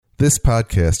This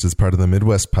podcast is part of the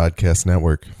Midwest Podcast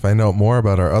Network. Find out more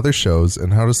about our other shows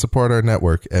and how to support our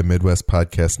network at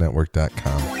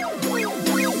MidwestPodcastNetwork.com.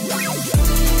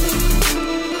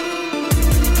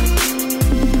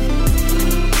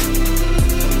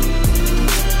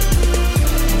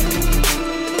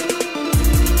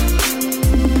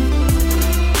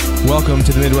 Welcome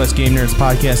to the Midwest Game Nerds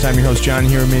Podcast. I'm your host, John.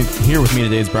 Here with me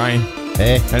today is Brian.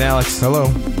 Hey. And Alex. Hello.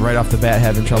 Right off the bat,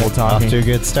 having trouble talking. Off to a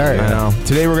good start. I know.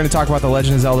 Today we're going to talk about the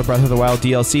Legend of Zelda Breath of the Wild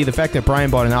DLC, the fact that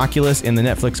Brian bought an Oculus, and the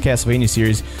Netflix Castlevania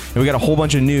series, and we got a whole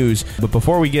bunch of news. But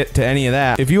before we get to any of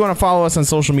that, if you want to follow us on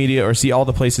social media or see all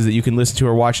the places that you can listen to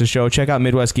or watch the show, check out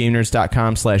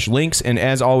MidwestGameNerds.com/links. And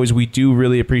as always, we do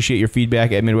really appreciate your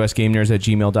feedback at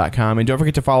MidwestGameNerds@gmail.com. And don't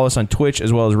forget to follow us on Twitch,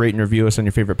 as well as rate and review us on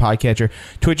your favorite podcatcher.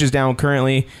 Twitch is down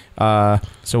currently,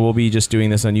 so we'll be just doing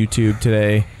this on YouTube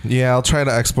today. Yeah, I'll try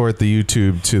to export the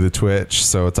YouTube to the Twitch,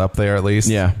 so it's up there at least.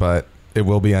 Yeah. But it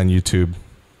will be on YouTube.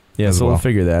 Yeah, so we'll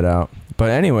figure that out. But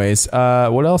anyways,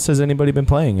 what else has anybody been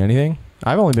playing? Anything?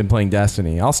 I've only been playing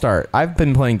Destiny. I'll start. I've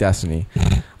been playing Destiny.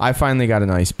 I finally got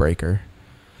an icebreaker.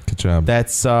 Good job.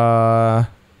 That's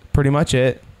pretty much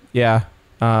it. Yeah.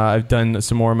 I've done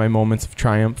some more of my moments of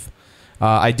triumph.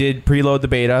 I did preload the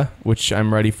beta, which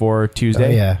I'm ready for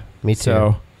Tuesday. Oh, yeah. Me too.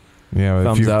 So, yeah, if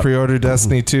thumbs you've up. pre-ordered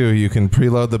Destiny 2, you can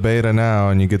preload the beta now,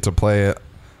 and you get to play it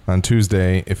on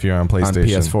Tuesday if you're on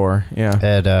PlayStation. On PS4, yeah.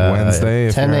 At Wednesday,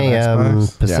 if 10 you're on a.m.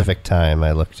 Xbox. Pacific time.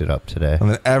 I looked it up today.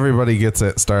 And then everybody gets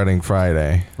it starting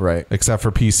Friday, Right. except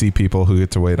for PC people who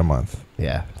get to wait a month.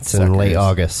 Yeah. It's Suckers. in late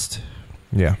August.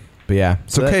 Yeah. But yeah.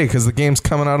 It's okay, because the game's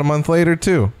coming out a month later,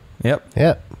 too. Yep.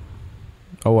 Yep.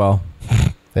 Oh, well.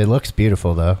 It looks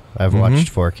beautiful, though. I've watched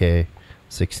 4K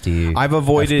 60 I've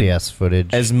avoided FPS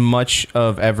footage. as much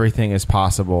of everything as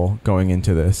possible going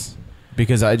into this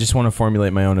because I just want to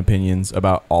formulate my own opinions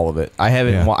about all of it. I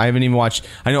haven't even watched.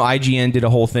 I know IGN did a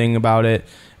whole thing about it.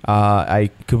 I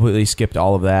completely skipped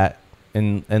all of that,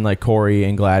 and like Corey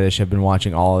and Gladish have been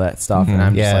watching all of that stuff, and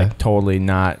I'm just like totally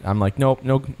not. I'm like, nope,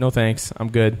 no thanks, I'm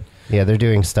good. Yeah, they're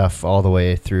doing stuff all the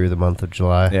way through the month of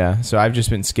July. Yeah, so I've just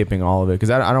been skipping all of it because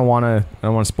I don't want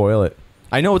to spoil it.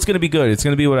 I know it's going to be good. It's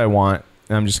going to be what I want.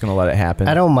 And I'm just going to let it happen.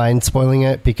 I don't mind spoiling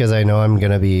it because I know I'm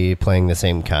going to be playing the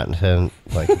same content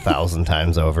like 1,000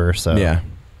 times over. So Yeah,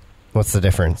 what's the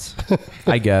difference?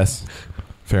 I guess.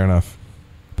 Fair enough.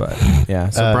 But yeah.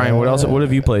 So Brian, what else? What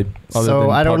have you played? So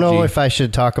I don't know PUBG? if I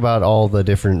should talk about all the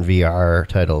different VR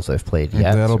titles I've played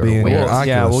yet. That'll or be in wait. your Oculus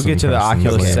Yeah, we'll get to the impressions.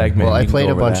 Oculus Okay. segment. Well, I You can played go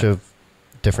a over bunch that. of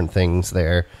different things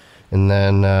there. And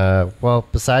then, well,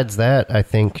 besides that, I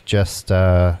think just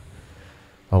a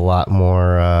lot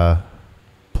more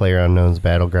PlayerUnknown's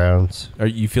Battlegrounds.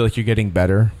 You feel like you're getting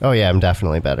better? Oh, yeah, I'm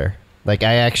definitely better. Like,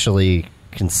 I actually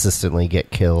consistently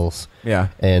get kills. Yeah.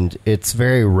 And it's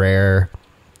very rare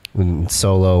in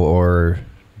solo or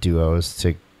duos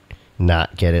to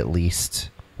not get at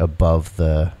least above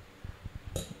the...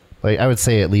 Like, I would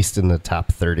say at least in the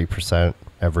top 30%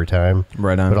 every time.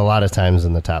 Right on. But a lot of times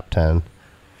in the top 10.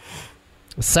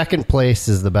 Second place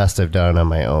is the best I've done on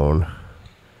my own.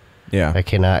 Yeah.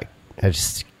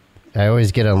 I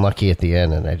always get unlucky at the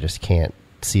end and I just can't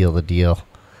seal the deal.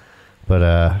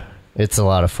 But it's a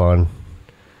lot of fun.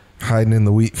 Hiding in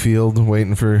the wheat field,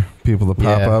 waiting for people to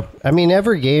pop up. I mean,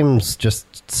 every game's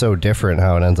just so different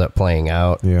how it ends up playing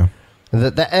out. Yeah.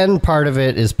 The end part of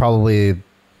it is probably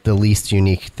the least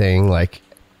unique thing. Like,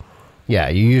 yeah,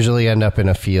 you usually end up in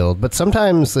a field, but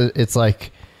sometimes it's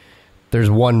like there's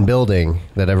one building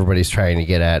that everybody's trying to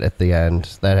get at the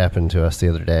end. That happened to us the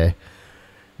other day,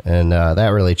 and that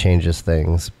really changes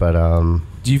things. But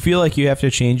Do you feel like you have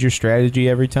to change your strategy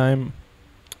every time?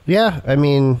 yeah, I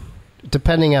mean,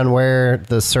 depending on where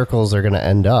the circles are going to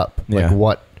end up, like Yeah.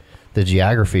 what the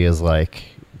geography is like,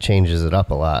 changes it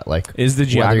up a lot. Like, Is the whether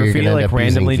you're geography gonna end like up using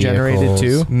randomly generated vehicles.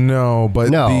 too? No,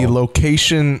 but No. the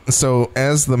location. So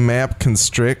as the map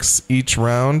constricts each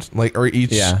round, like or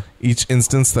each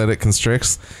instance that it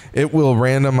constricts, it will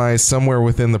randomize somewhere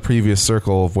within the previous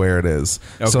circle of where it is.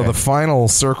 So Okay. the final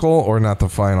circle, or not the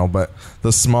final, but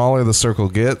the smaller the circle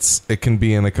gets, it can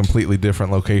be in a completely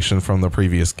different location from the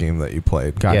previous game that you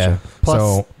played. Gotcha. Yeah. Plus,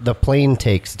 So- the plane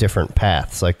takes different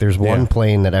paths. Like, there's one Yeah.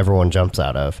 plane that everyone jumps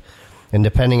out of, and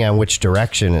depending on which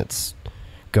direction it's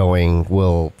going,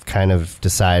 will kind of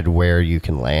decide where you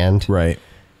can land. Right.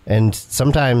 And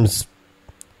sometimes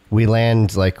we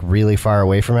land like really far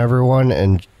away from everyone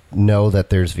and know that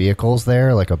there's vehicles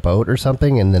there, like a boat or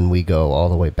something, and then we go all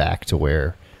the way back to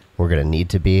where we're going to need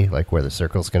to be, like where the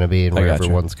circle's going to be and I where gotcha.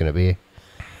 everyone's going to be.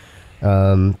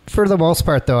 For the most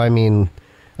part, though, I mean,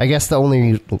 I guess the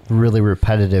only really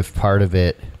repetitive part of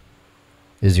it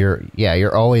is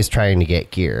you're always trying to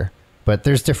get gear, but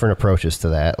there's different approaches to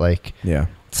that. Like, Yeah.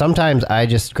 sometimes I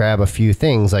just grab a few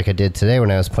things, like I did today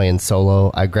when I was playing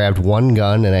solo. I grabbed one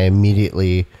gun and I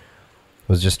immediately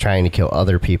was just trying to kill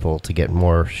other people to get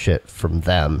more shit from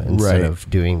them instead of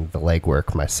doing the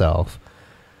legwork myself.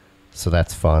 So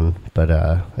that's fun, but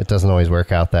it doesn't always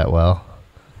work out that well.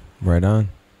 Right on.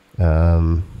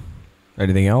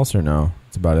 Anything else or no?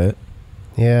 That's about it.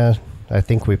 Yeah, I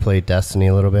think we played Destiny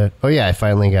a little bit. Oh yeah, I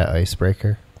finally got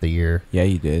Icebreaker, the year Yeah,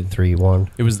 you did.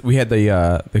 3-1. We had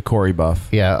the Corey buff.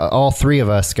 Yeah, all three of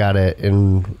us got it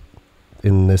in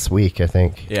this week, I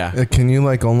think. Yeah. Can you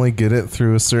like only get it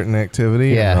through a certain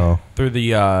activity? or Yeah. no? Through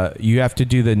the you have to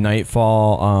do the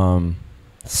Nightfall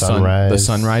Sunrise. the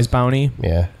Sunrise bounty,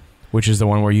 Yeah. which is the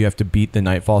one where you have to beat the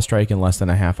Nightfall strike in less than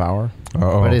a half hour.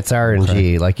 Oh, But it's RNG.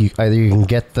 okay. Like either you can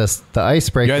get the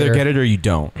Icebreaker, You either get it or you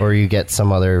don't. or you get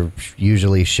some other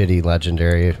usually shitty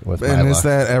legendary with my And is luck.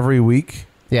 that every week?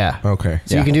 Yeah. Okay.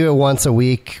 So Yeah. you can do it once a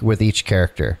week with each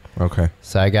character. Okay.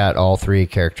 So I got all three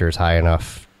characters high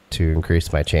enough to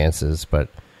increase my chances, but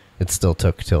it still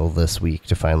took till this week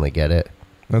to finally get it.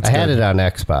 That's I had good. it on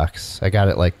Xbox. I got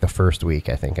it like the first week,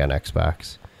 I think, on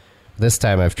Xbox. This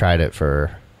time I've tried it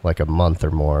for like a month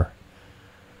or more.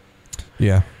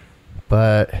 Yeah.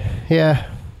 But yeah,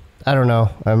 I don't know.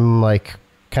 I'm like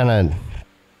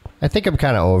I think I'm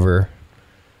kind of over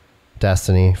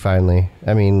Destiny finally.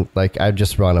 I mean, like I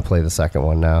just want to play the second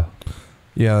one now.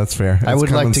 Yeah, that's fair. I It's would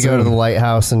like coming to go to soon. the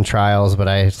Lighthouse and Trials, but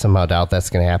I somehow doubt that's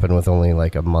going to happen with only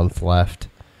like a month left,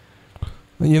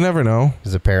 You never know.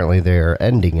 because apparently they're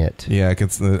ending it. Yeah,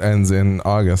 it ends in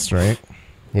August, right?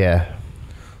 Yeah.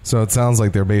 So it sounds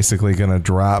like they're basically going to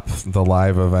drop the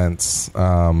live events.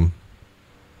 Yeah.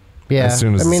 As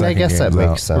soon as I the mean, I second guess that game's makes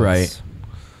out. sense. Right.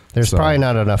 There's So- probably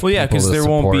not enough Well, yeah, because because there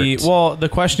won't be. Well, the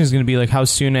question is going to be like, how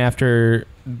soon after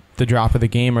the drop of the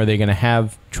game are they going to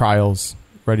have trials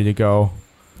ready to go?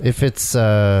 If it's,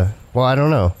 well, I don't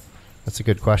know. That's a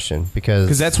good question,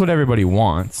 Because that's what everybody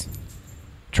wants.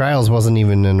 Trials wasn't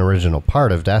even an original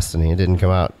part of Destiny. It didn't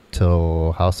come out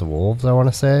till House of Wolves, I want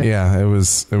to say. Yeah, it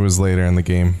was later in the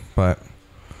game, but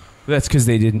That's because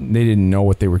they didn't know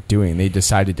what they were doing. They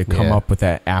decided to come Yeah. up with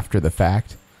that after the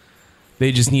fact.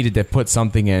 They just needed to put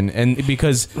something in, and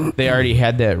because they already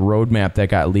had that roadmap that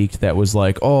got leaked, that was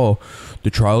like, oh, the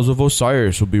Trials of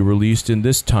Osiris will be released in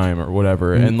this time or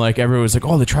whatever, and like everyone was like,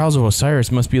 oh, the Trials of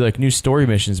Osiris must be like new story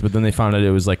missions, but then they found out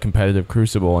it was like competitive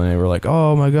Crucible, and they were like,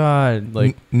 oh my god,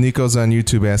 like Nico's on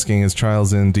YouTube asking, is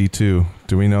Trials in D2?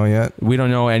 Do we know yet? we don't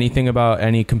know anything about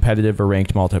any competitive or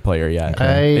ranked multiplayer yet.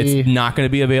 Okay. It's not going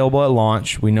to be available at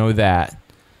launch. We know that.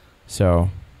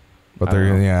 So. But I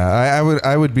don't they're know.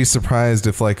 I would be surprised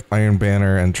if like Iron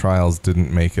Banner and Trials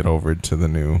didn't make it over to the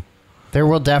new. There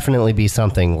will definitely be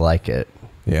something like it,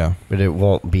 Yeah, but it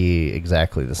won't be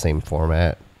exactly the same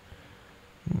format.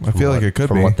 I feel like it could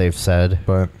from be, what they've said.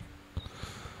 but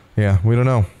yeah, we don't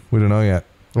know. We don't know yet.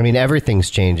 I mean, everything's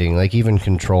changing. Like even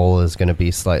Control is going to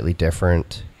be slightly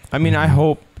different. I mean, I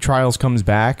hope Trials comes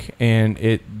back and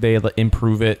they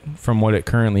improve it from what it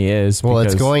currently is. Well,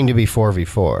 it's because going to be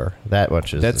 4v4. That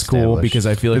much is That's cool established. because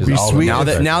I feel like It'd be sweet now if-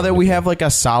 that we have like a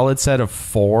solid set of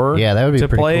 4, Yeah, that would be to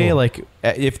pretty play. cool. Like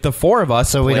if the 4 of us,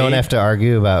 So we don't have to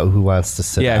argue about who wants to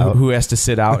sit out. who has to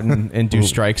sit out and do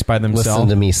strikes by Listen themselves.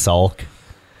 to me sulk.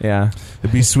 Yeah,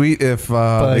 It'd be sweet if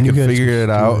they you could guys figure just it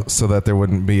do out it. so that there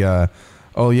wouldn't be a,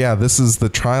 oh yeah, this is the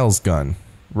Trials gun.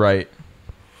 right.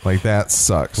 Like that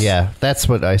sucks. Yeah, that's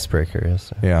what Icebreaker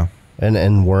is. Yeah.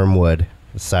 And Wormwood,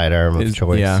 the sidearm of Is-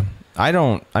 choice. Yeah, I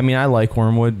mean, I like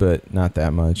Wormwood, but not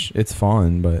that much. It's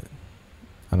fun, but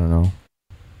I don't know.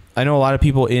 I know a lot of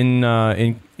people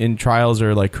in Trials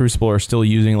or like Crucible are still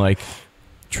using like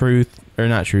Truth or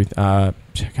not Truth. God,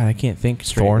 I can't think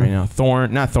straight Thorn? right now.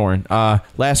 Not Thorn.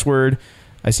 Last Word.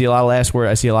 I see a lot of Last Word.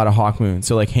 I see a lot of Hawkmoon.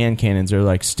 So like hand cannons are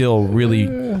like still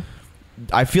really.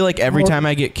 I feel like every time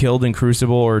I get killed in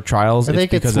Crucible or Trials, I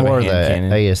think it's because it's more of a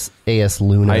hand cannon. the AS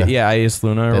Luna. AS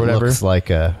Luna or it whatever. looks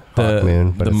like a the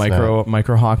Hawkmoon, but the it's micro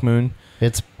Hawkmoon. not.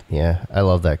 It's I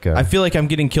love that gun. I feel like I'm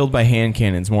getting killed by hand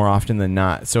cannons more often than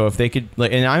not. So if they could,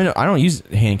 like, and I don't use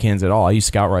hand cannons at all. I use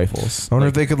scout rifles. I wonder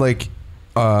if they could like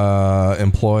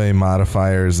employ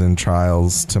modifiers in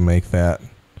Trials to make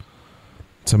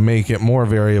it more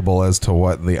variable as to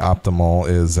what the optimal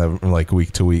is like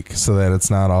week to week, so that it's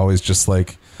not always just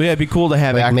like, But yeah, it'd be cool to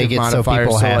have like active make it so modifiers.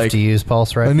 people have like, to use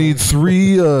pulse I rifles. need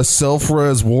 3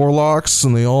 self-res warlocks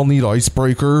and they all need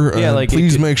icebreaker. Yeah, and like, it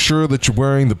please could- make sure that you're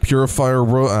wearing the purifier.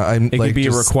 I'm it like could be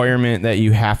a just- requirement that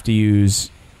you have to use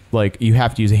like you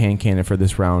have to use a hand cannon for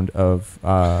this round of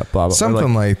blah blah.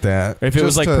 Something like that. If it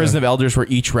was like Prison of Elders, where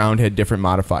each round had different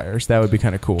modifiers, that would be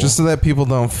kind of cool. Just so that people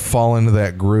don't fall into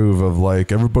that groove of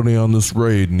like everybody on this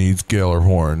raid needs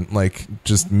Gjallarhorn. Like,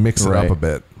 just mix it up a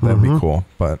bit. That'd be cool.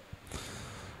 But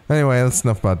anyway, that's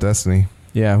enough about Destiny.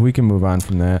 Yeah, we can move on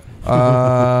from that.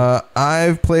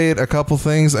 I've played a couple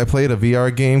things. I played a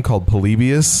VR game called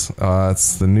Polybius.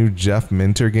 It's the new Jeff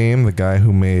Minter game, the guy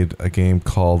who made a game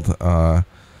called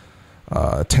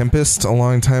Tempest a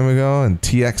long time ago, and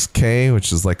TXK,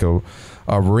 which is like a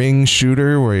ring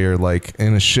shooter where you're like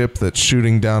in a ship that's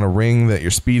shooting down a ring that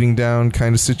you're speeding down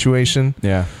kind of situation.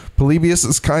 Yeah. Polybius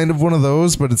is kind of one of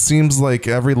those, but it seems like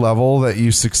every level that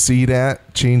you succeed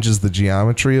at changes the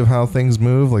geometry of how things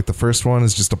move. Like the first one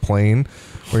is just a plane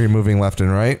where you're moving left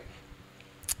and right.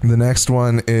 The next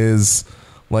one is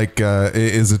like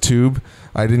is a tube.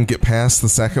 I didn't get past the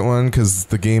second one because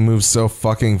the game moves so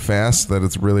fucking fast that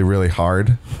it's really, really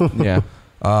hard. Yeah.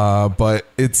 But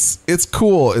it's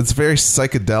cool. It's very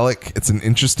psychedelic. It's an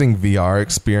interesting VR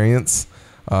experience.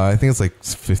 I think it's like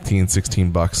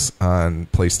 $15-16 on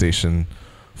PlayStation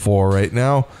 4 right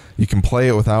now. You can play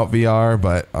it without VR,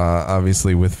 but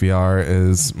obviously with VR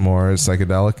is more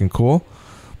psychedelic and cool.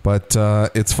 But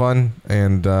it's fun,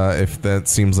 and if that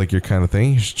seems like your kind of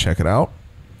thing, you should check it out.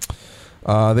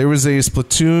 There was a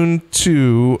Splatoon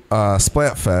 2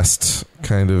 Splatfest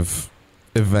kind of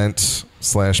event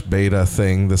 / beta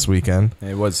thing this weekend.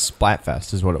 It was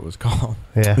Splatfest is what it was called.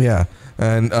 Yeah.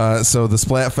 And so the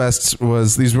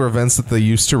Splatfest these were events that they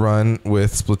used to run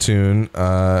with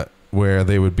Splatoon where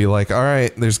they would be like, all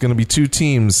right, there's going to be 2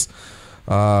 teams.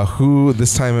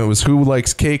 This time it was who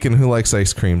likes cake and who likes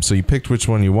ice cream. So you picked which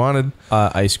one you wanted.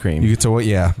 Ice cream. You get to,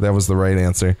 yeah, that was the right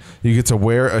answer. You get to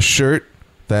wear a shirt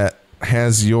that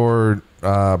has your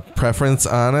preference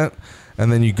on it.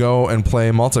 And then you go and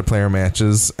play multiplayer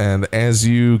matches. And as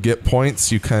you get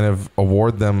points, you kind of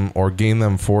award them or gain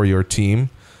them for your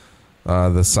team.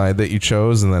 The side that you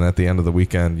chose, and then at the end of the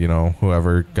weekend,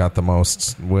 whoever got the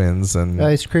most wins, and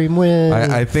ice cream wins.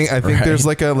 I think right. There's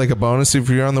like a bonus if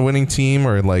you're on the winning team,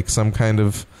 or like some kind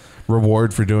of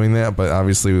reward for doing that. But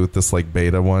obviously with this like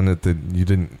beta one,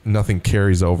 nothing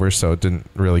carries over, so it didn't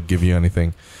really give you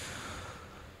anything.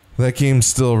 That game's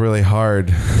still really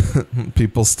hard.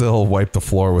 People still wipe the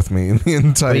floor with me the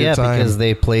entire time. Because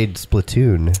they played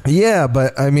Splatoon. Yeah,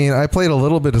 but I mean, I played a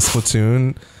little bit of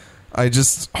Splatoon. I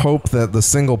just hope that the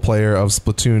single player of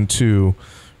Splatoon 2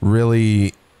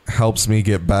 really helps me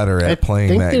get better at playing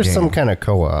that game. I think there's some kind of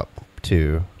co-op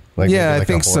too. I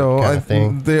think so.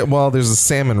 There's a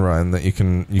salmon run that you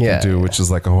can do, which is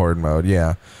like a horde mode.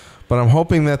 Yeah, but I'm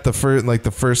hoping that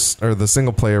the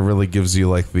single player really gives you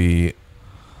like the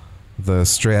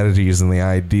strategies and the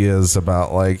ideas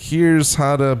about like, here's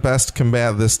how to best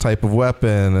combat this type of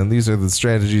weapon, and these are the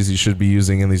strategies you should be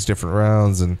using in these different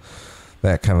rounds, and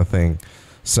that kind of thing.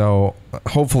 So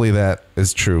hopefully that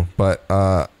is true. But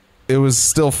it was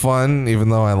still fun, even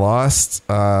though I lost.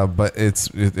 But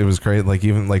it was great. Like,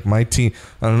 even like my team,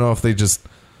 I don't know if they just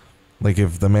like,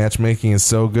 if the matchmaking is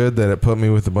so good that it put me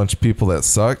with a bunch of people that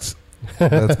sucked.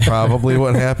 That's probably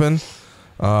what happened.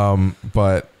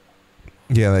 But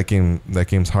yeah, that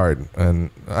game's hard, and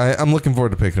I'm looking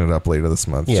forward to picking it up later this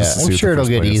month. Yeah, just to I'm sure it'll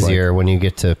get easier when you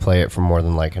get to play it for more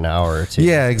than like an hour or two.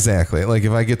 Yeah, exactly. Like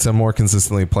if I get to more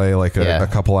consistently play like a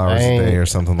couple hours a day or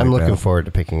something like that. I'm looking forward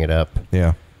to picking it up.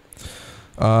 Yeah.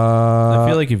 I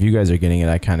feel like if you guys are getting it,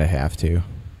 I kind of have to.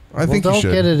 I think you should.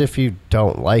 Don't get it if you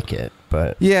don't like it,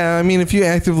 but yeah, I mean, if you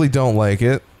actively don't like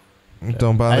it,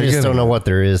 don't bother. I just don't know what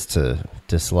there is to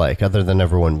dislike other than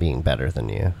everyone being better than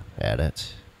you at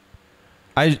it.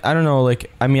 I don't know, like,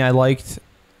 I mean,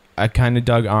 I kind of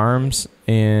dug ARMS,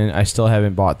 and I still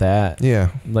haven't bought that.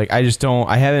 Yeah. Like, I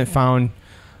haven't found,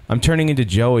 I'm turning into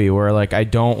Joey, where, like, I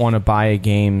don't want to buy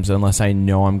games unless I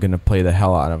know I'm going to play the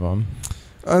hell out of them.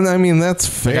 And I mean, that's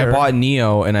fair. Like, I bought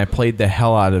Neo, and I played the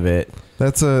hell out of it.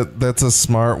 That's a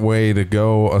smart way to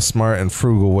go, a smart and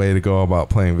frugal way to go about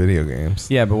playing video games.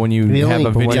 Yeah, but when you have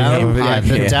a video game podcast,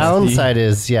 the downside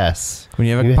is, yes. When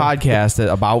you have a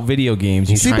podcast about video games,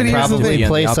 you probably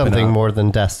play something more than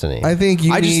Destiny. I think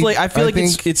I feel like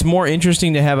it's more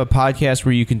interesting to have a podcast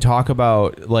where you can talk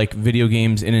about like video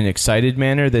games in an excited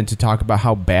manner than to talk about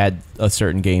how bad a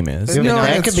certain game is. No,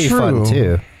 that could be fun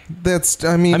too.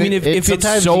 I mean, if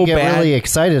it's so you get bad, really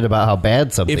excited about how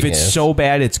bad something is. If it's so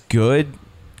bad, it's good.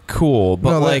 Cool,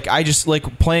 but I just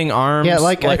like playing ARMS. Yeah,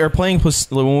 or playing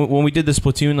when we did the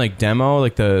Splatoon like demo,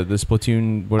 like the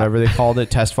Splatoon whatever they called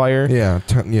it, test fire. Yeah,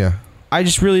 I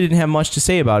just really didn't have much to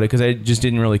say about it because I just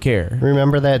didn't really care.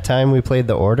 Remember that time we played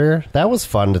The Order? That was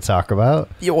fun to talk about.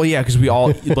 Yeah, well, yeah, because we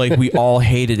all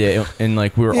hated it, and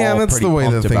like we were all that's pretty the way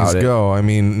pumped that things about it. go. I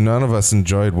mean, none of us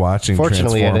enjoyed watching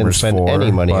Fortunately, I didn't Transformers spend 4,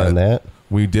 any money but on that.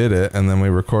 we did it, and then we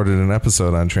recorded an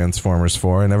episode on Transformers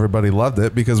 4, and everybody loved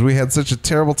it because we had such a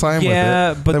terrible time with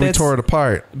it but that we tore it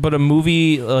apart. But a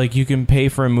movie, like, you can pay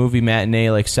for a movie matinee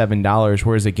like $7,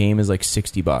 whereas a game is like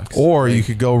 $60. Or you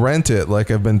could go rent it,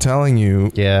 like I've been telling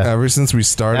you ever since we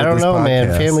started. I don't this know, podcast.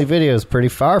 man. Family Video is pretty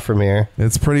far from here.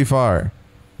 It's pretty far.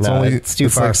 It's too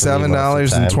far. Like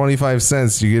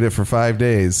 $7.25. You get it for 5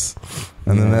 days,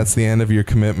 and then that's the end of your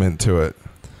commitment to it.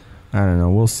 I don't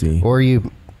know. We'll see. Or you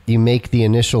make the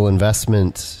initial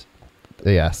investment.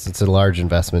 Yes, it's a large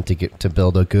investment to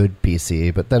build a good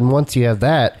PC, but then once you have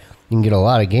that, you can get a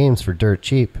lot of games for dirt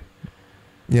cheap.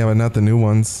 Yeah, but not the new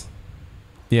ones.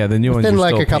 Yeah, the new ones. Within are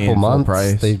like still a couple paying full months,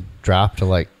 price. they drop to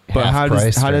like But half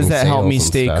price. how does that help me sales and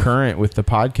stay stuff. current with the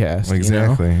podcast?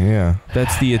 Exactly. Yeah.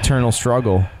 That's the eternal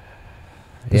struggle.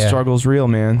 The Yeah. struggle's real,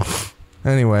 man.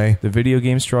 Anyway, The video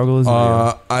game struggle is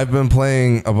real. I've been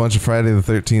playing a bunch of Friday the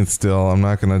 13th still. I'm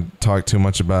not going to talk too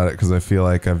much about it because I feel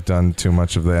like I've done too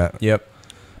much of that. Yep.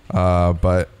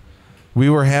 But we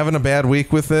were having a bad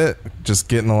week with it, just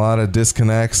getting a lot of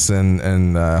disconnects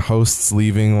and hosts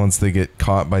leaving once they get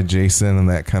caught by Jason and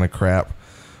that kind of crap.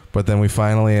 But then we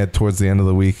finally, towards the end of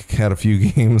the week, had a few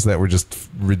games that were just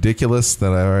ridiculous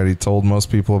that I already told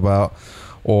most people about.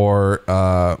 Or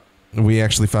we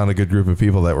actually found a good group of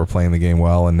people that were playing the game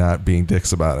well and not being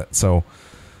dicks about it. So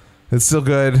it's still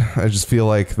good. I just feel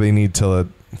like they need to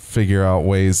figure out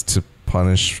ways to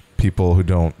punish people who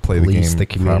don't play the game the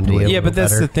community properly. a Yeah, but little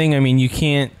that's better. the thing. I mean, you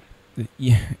can't.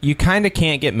 You kind of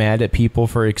can't get mad at people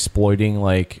for exploiting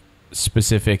like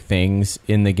specific things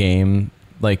in the game,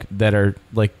 like that are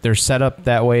like they're set up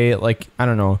that way. Like, I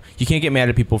don't know. You can't get mad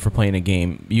at people for playing a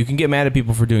game. You can get mad at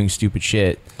people for doing stupid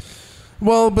shit.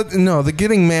 Well, but no, the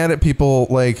getting mad at people,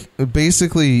 like,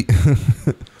 basically,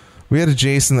 we had a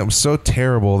Jason that was so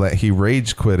terrible that he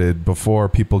rage quitted before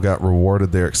people got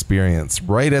rewarded their experience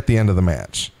right at the end of the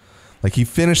match. Like, he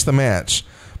finished the match,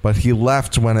 but he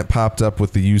left when it popped up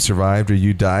with the you survived or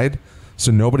you died,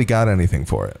 so nobody got anything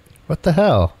for it. What the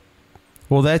hell?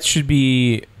 Well, that should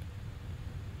be.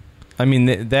 I mean,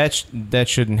 that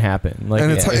shouldn't happen. Like,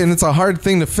 And it's a hard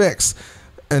thing to fix.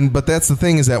 But that's the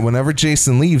thing, is that whenever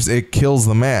Jason leaves, it kills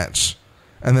the match.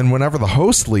 And then whenever the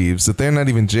host leaves, if they're not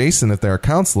even Jason, if they're a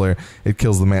counselor, it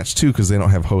kills the match too because they don't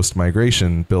have host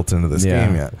migration built into this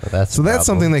game yet. Well, that's so that's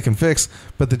something they can fix.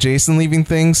 But the Jason leaving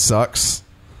thing sucks.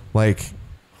 Like,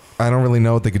 I don't really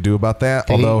know what they could do about that.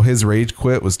 Although his rage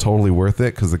quit was totally worth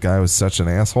it because the guy was such an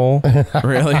asshole.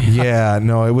 Really? Yeah.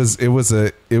 No, it was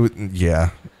good. It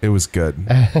was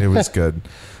good.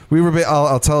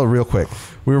 I'll tell it real quick.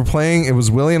 We were playing. It was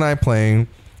Willie and I playing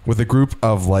with a group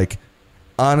of like,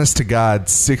 honest to God,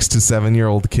 6 to 7 year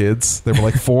old kids. There were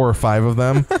like 4 or 5 of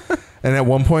them. And at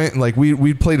one point, like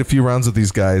we'd played a few rounds with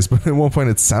these guys, but at one point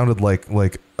it sounded like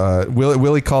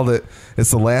Willie called it. It's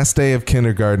the last day of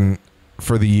kindergarten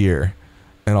for the year,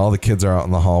 and all the kids are out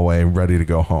in the hallway ready to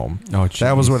go home. Oh, geez.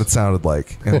 That was what it sounded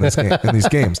like in this game, in these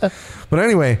games. But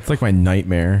anyway, It's like my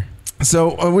nightmare.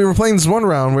 so we were playing this one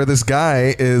round where this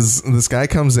guy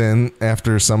comes in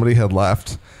after somebody had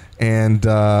left, and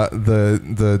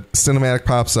the cinematic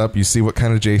pops up. You see what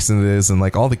kind of Jason it is, and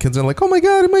like all the kids are like, "Oh my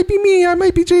god, it might be me! I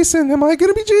might be Jason! Am I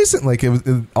gonna be Jason?" Like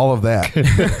it all of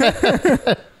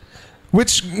that.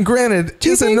 Which, granted,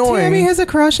 is annoying. Tammy has a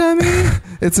crush on me?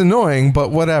 It's annoying, but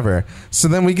whatever. So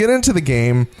then we get into the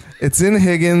game. It's in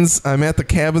Higgins. I'm at the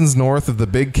cabins north of the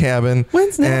big cabin.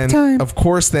 When's nap and time? of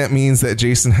course that means that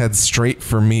Jason heads straight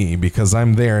for me because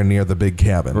I'm there near the big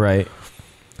cabin. Right.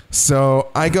 So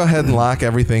I go ahead and lock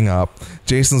everything up.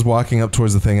 Jason's walking up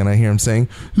towards the thing, and I hear him saying,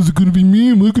 "Is it going to be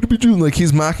me? Am I going to be June?" Like,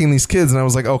 he's mocking these kids, and I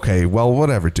was like, okay, well,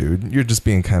 whatever, dude. You're just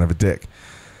being kind of a dick.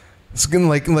 It's gonna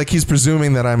like he's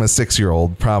presuming that I'm a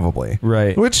 6-year-old, probably.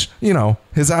 Right. Which, you know,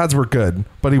 his odds were good,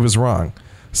 but he was wrong.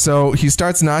 So he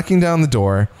starts knocking down the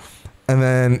door, and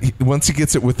then once he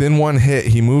gets it within one hit,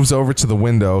 he moves over to the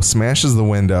window, smashes the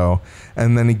window,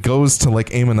 and then he goes to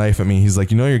like aim a knife at me. He's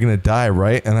like, "You know you're gonna die,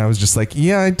 right?" And I was just like,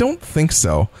 "Yeah, I don't think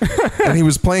so." And he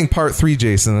was playing Part 3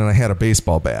 Jason, and I had a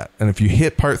baseball bat. And if you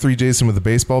hit Part 3 Jason with a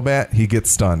baseball bat, he gets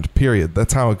stunned. Period.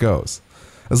 That's how it goes.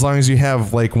 As long as you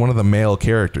have like one of the male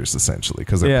characters, essentially,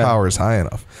 because their power is high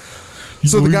enough.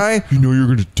 So the guy, you know, you're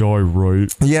gonna die,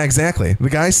 right? yeah, exactly. The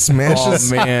guy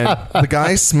smashes. Oh man, The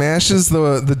guy smashes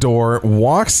the door,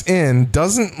 walks in,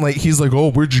 doesn't like. He's like,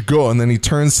 "Oh, where'd you go?" And then he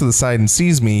turns to the side and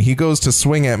sees me. He goes to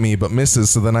swing at me, but misses.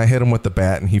 So then I hit him with the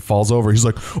bat, and he falls over. He's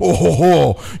like, "Oh, ho,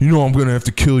 ho, you know I'm gonna have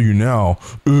to kill you now."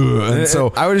 And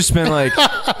so I would have just been like,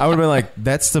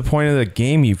 that's the point of the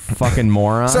game, you fucking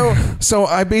moron. So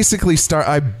I basically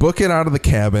I book it out of the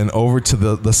cabin over to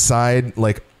the side,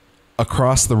 like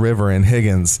across the river in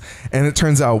Higgins, and it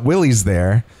turns out Willie's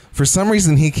there. For some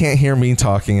reason, he can't hear me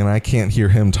talking, and I can't hear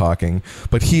him talking.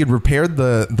 But he had repaired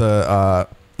the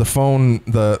phone,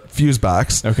 the fuse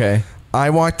box. Okay. I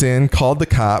walked in, called the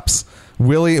cops.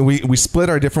 Willie, we split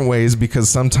our different ways because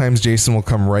sometimes Jason will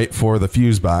come right for the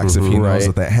fuse box if he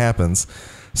knows that happens.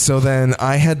 So then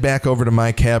I head back over to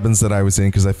my cabins that I was in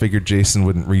because I figured Jason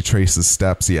wouldn't retrace his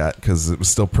steps yet because it was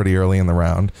still pretty early in the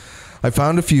round. I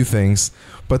found a few things,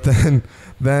 but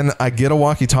then I get a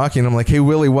walkie-talkie and I'm like, "Hey,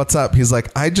 Willie, what's up?" He's like,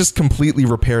 "I just completely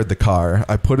repaired the car.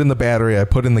 I put in the battery, I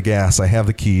put in the gas, I have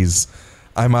the keys.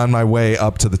 I'm on my way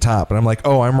up to the top." And I'm like,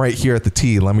 "Oh, I'm right here at the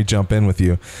T. Let me jump in with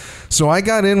you." So I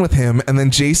got in with him, and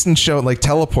then Jason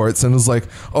teleports and was like,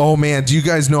 "Oh man, do you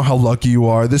guys know how lucky you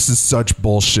are? This is such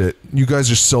bullshit. You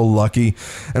guys are so lucky."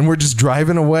 And we're just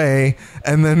driving away,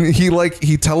 and then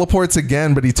he teleports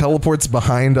again, but he teleports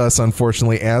behind us,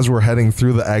 unfortunately, as we're heading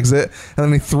through the exit, and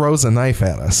then he throws a knife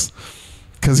at us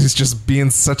because he's just being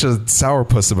such a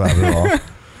sourpuss about it all.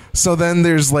 So then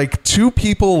there's like two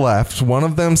people left. One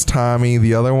of them's Tommy,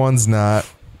 the other one's not.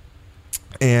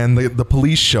 And the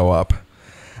police show up.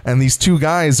 And these two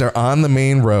guys are on the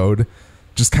main road,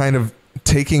 just kind of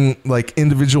taking like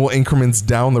individual increments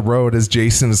down the road as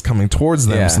Jason is coming towards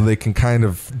them, so they can kind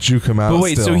of juke him out. But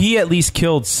wait, so he at least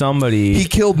killed somebody. He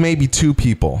killed maybe two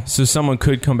people. So someone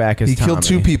could come back as Tommy. He killed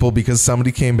two people because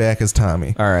somebody came back as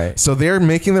Tommy. All right. So they're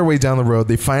making their way down the road.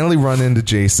 They finally run into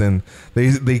Jason.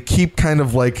 They keep kind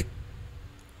of like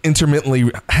intermittently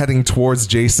heading towards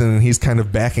Jason, and he's kind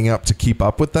of backing up to keep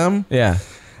up with them. Yeah.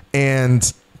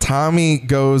 And Tommy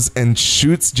goes and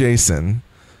shoots Jason,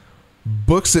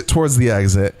 books it towards the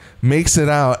exit, makes it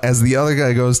out as the other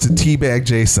guy goes to teabag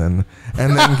Jason,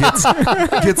 and then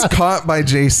gets caught by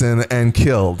Jason and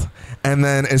killed. And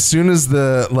then as soon as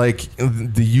the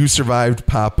 "you survived"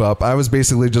 pop up, I was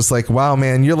basically just like, "Wow,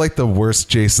 man, you're like the worst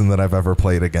Jason that I've ever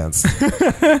played against."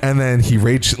 And then he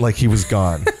was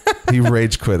gone. He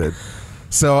rage quitted.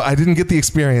 So I didn't get the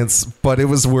experience, but it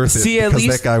was worth it because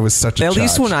that guy was such a At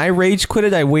least when I rage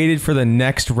quitted, I waited for the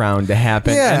next round to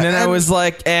happen. Yeah, and then I was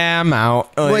like, I'm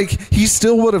out. He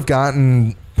still would have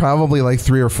gotten probably like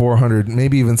 300 or 400,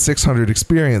 maybe even 600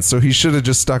 experience. So he should have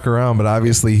just stuck around, but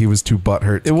obviously he was too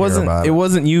butthurt to care about it. It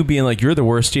wasn't you being like, "You're the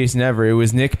worst Jason ever." It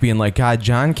was Nick being like, "God,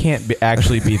 John can't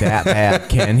actually be that bad,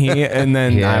 can he?" And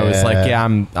then I was like, "Yeah,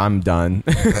 I'm done."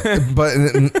 But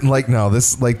no,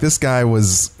 this guy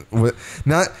was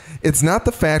not. It's not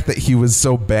the fact that he was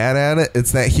so bad at it.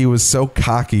 It's that he was so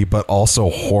cocky, but also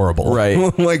horrible. Right.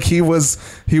 Like he was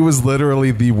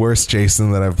literally the worst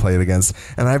Jason that I've played against.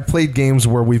 And I've played games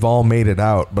where we've all made it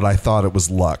out, but I thought it was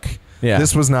luck. Yeah.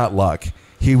 This was not luck.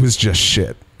 He was just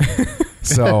shit.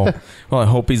 So, well, I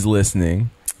hope he's listening.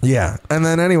 Yeah. And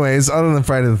then anyways, other than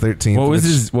Friday the 13th,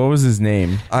 what was his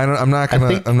name? I'm not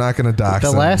gonna dox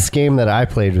him. The last game that I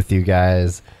played with you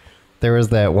guys, there was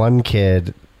that one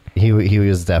kid. He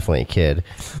was definitely a kid.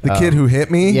 The kid who hit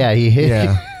me? Yeah, he hit.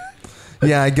 Yeah.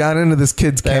 Yeah, I got into this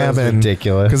kid's cabin.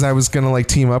 Ridiculous. Because I was gonna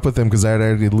team up with him because I had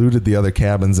already looted the other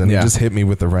cabins, and he just hit me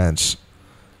with the wrench.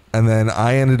 And then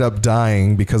I ended up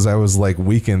dying because I was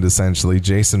weakened essentially.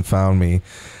 Jason found me,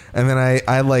 and then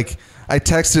I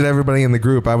texted everybody in the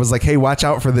group. I was like, "Hey, watch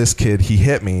out for this kid. He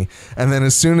hit me." And then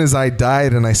as soon as I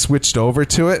died and I switched over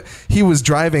to it, he was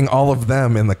driving all of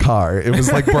them in the car. It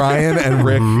was like Brian and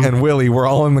Rick and Willie were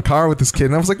all in the car with this kid.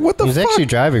 And I was like, "What the fuck?" He was actually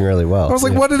driving really well. I was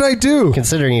like, "What did I do?"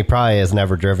 Considering he probably has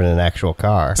never driven an actual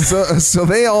car. So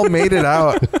they all made it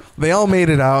out. They all made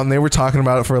it out, and they were talking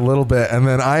about it for a little bit. And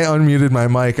then I unmuted my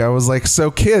mic. I was like, "So,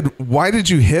 kid, why did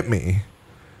you hit me?"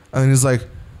 And he's like,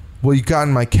 "Well, you got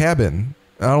in my cabin.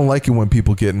 I don't like it when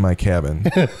people get in my cabin."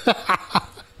 And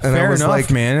Fair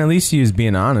enough, man. At least he was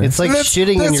being honest. It's like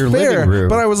shitting in your living room.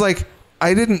 But I was like,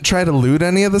 I didn't try to loot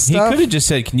any of the stuff. He could have just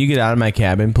said, "Can you get out of my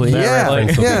cabin, please?" Yeah.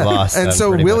 Lost, and so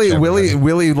Willie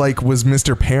was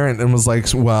Mr. Parent and was like,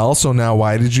 "Well, so now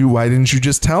why didn't you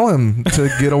just tell him to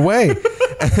get away?"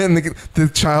 And the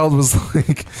child was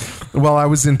like, "Well, I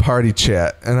was in party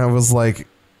chat," and I was like,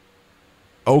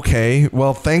 "Okay,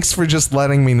 well, thanks for just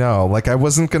letting me know. I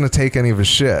wasn't going to take any of his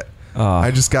shit."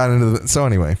 I just got into the... So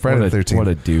anyway, Friday the 13th. What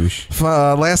a douche.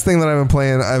 Last thing that I've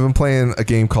been playing a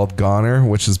game called Goner,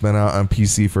 which has been out on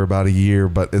PC for about a year,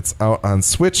 but it's out on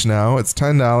Switch now. It's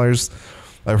 $10.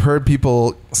 I've heard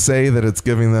people say that it's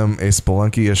giving them a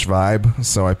Spelunky-ish vibe,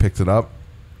 so I picked it up.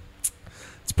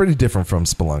 It's pretty different from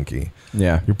Spelunky.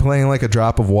 Yeah. You're playing like a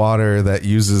drop of water that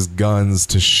uses guns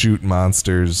to shoot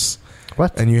monsters.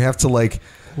 What? And you have to like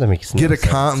That makes no get a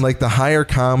sense. like the higher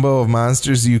combo of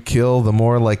monsters you kill, the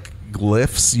more like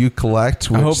glyphs you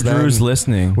collect. I hope Drew's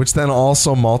listening. Which then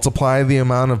also multiply the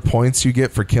amount of points you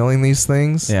get for killing these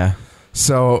things. Yeah.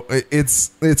 So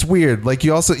it's weird. Like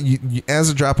you also you, as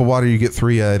a drop of water, you get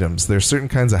 3 items. There's certain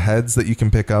kinds of heads that you can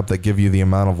pick up that give you the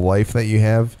amount of life that you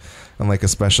have, and like a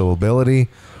special ability.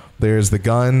 There's the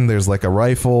gun. There's like a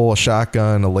rifle, a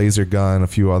shotgun, a laser gun, a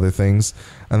few other things,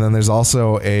 and then there's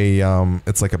also a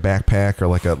it's like a backpack or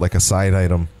like a side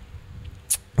item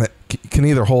that can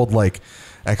either hold like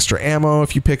extra ammo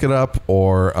if you pick it up,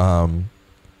 or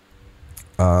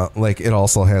like it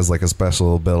also has like a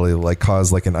special ability to like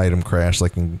cause like an item crash,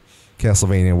 like in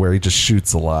Castlevania, where he just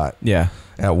shoots a lot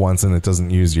at once and it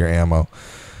doesn't use your ammo.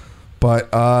 But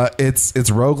it's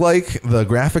roguelike. The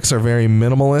graphics are very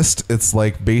minimalist. It's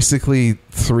like basically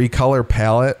 3-color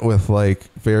palette with like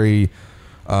very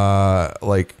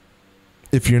like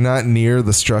if you're not near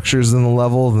the structures in the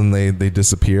level, then they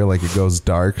disappear, like it goes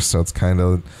dark. So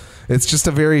it's just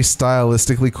a very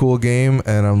stylistically cool game,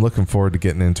 and I'm looking forward to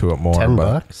getting into it more.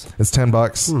 $10? It's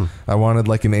 $10. I wanted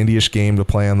like an indie-ish game to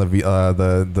play on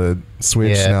the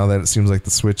Switch. Yeah. Now that it seems like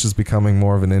the Switch is becoming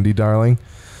more of an indie darling.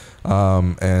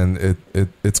 And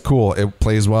it's cool. It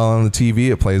plays well on the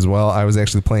TV. It plays well. I was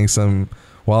actually playing some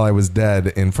while I was dead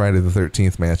in Friday the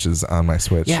 13th matches on my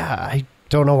Switch. Yeah, I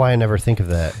don't know why I never think of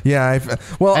that. Yeah, I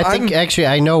think actually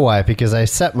I know why, because I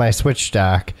set my Switch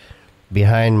dock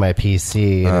behind my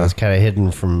PC and it was kind of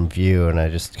hidden from view, and I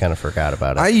just kind of forgot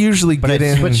about it. I usually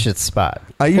switched its spot.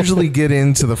 I usually get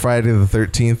into the Friday the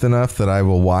 13th enough that I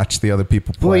will watch the other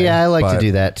people play. Well, yeah, I like to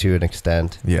do that to an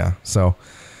extent. Yeah, so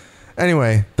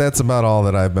anyway, that's about all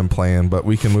that I've been playing, but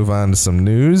we can move on to some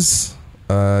news.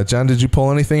 John, did you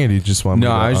pull anything, or do you just want me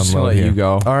to I was just unload going to let here? you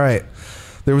go. All right.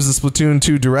 There was a Splatoon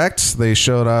 2 Direct. They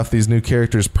showed off these new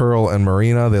characters, Pearl and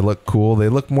Marina. They look cool. They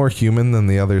look more human than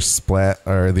the other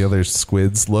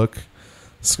squids look,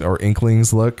 or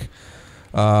Inklings look.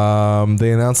 They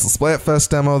announced the Splatfest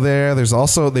demo there.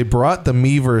 They brought the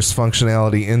Miiverse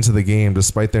functionality into the game,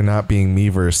 despite there not being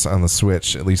Miiverse on the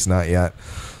Switch, at least not yet.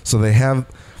 So they have...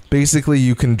 Basically,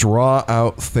 you can draw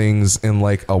out things in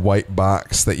like a white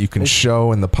box that you can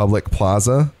show in the public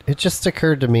plaza. It just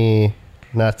occurred to me,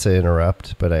 not to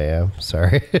interrupt, but I am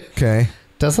sorry. Okay.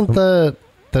 Doesn't the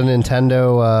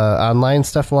Nintendo online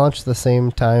stuff launch the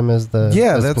same time as the?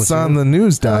 Yeah, as that's Splatoon? on the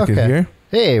news docket here.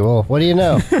 Hey, well, what do you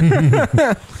know?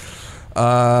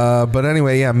 But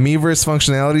anyway, yeah, Miiverse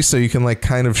functionality, so you can like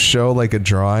kind of show like a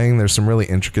drawing. There's some really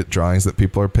intricate drawings that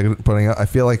people are putting out. I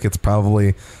feel like it's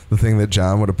probably the thing that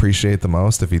John would appreciate the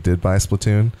most if he did buy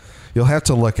Splatoon. You'll have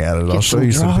to look at it. I'll show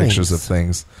you some pictures of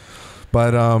things.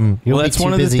 But You'll be that's too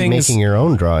one of the busy things making your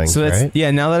own drawings, So that's, right?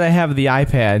 yeah, now that I have the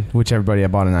iPad, which everybody, I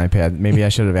bought an iPad. Maybe I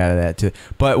should have added that too.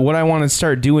 But what I want to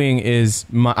start doing is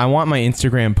I want my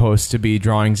Instagram posts to be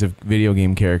drawings of video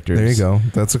game characters. There you go.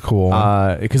 That's a cool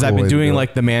one. Because I've been doing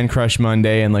like the Man Crush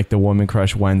Monday and like the Woman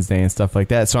Crush Wednesday and stuff like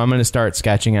that. So I'm going to start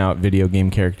sketching out video game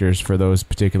characters for those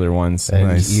particular ones. And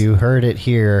Nice. you heard it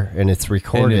here, and it's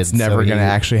recorded. And it's never going to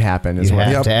actually happen as You well.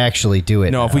 have to actually do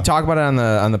it. No, if we talk about it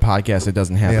on the podcast, it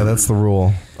doesn't happen. Yeah, that's the rule.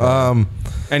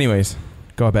 Anyways,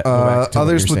 go back.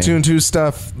 Other Splatoon 2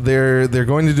 stuff. They're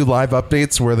going to do live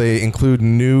updates where they include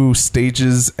new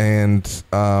stages and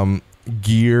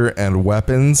gear and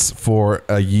weapons for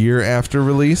a year after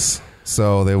release.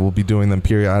 So they will be doing them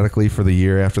periodically for the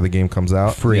year after the game comes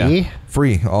out. Free? Yeah.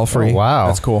 Free, all free. Oh, wow.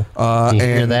 That's cool. You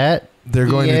hear and that? They're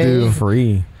going Yay. to do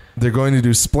Free. They're going to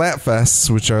do Splatfests,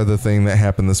 which are the thing that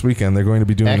happened this weekend. They're going to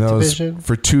be doing Activision? those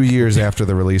for 2 years after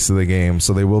the release of the game.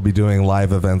 So they will be doing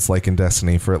live events like in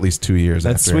Destiny for at least 2 years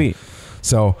That's after. sweet.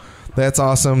 So that's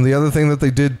awesome. The other thing that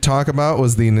they did talk about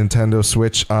was the Nintendo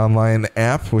Switch Online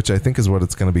app, which I think is what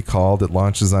it's going to be called. It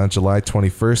launches on July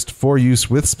 21st for use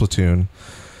with Splatoon.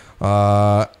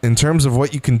 In terms of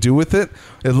what you can do with it,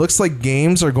 it looks like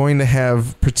games are going to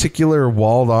have particular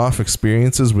walled-off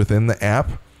experiences within the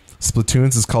app.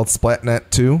 Splatoon's is called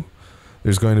Splatnet 2.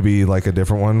 There's going to be like a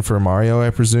different one for Mario, I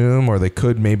presume, or they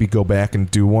could maybe go back and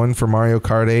do one for Mario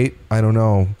Kart 8. I don't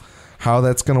know how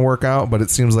that's going to work out, but it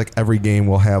seems like every game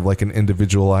will have like an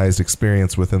individualized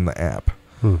experience within the app.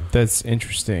 That's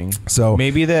interesting. So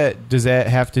maybe does that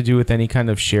have to do with any kind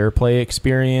of share play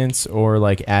experience or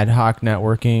like ad hoc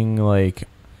networking? Like,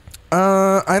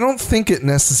 I don't think it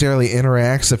necessarily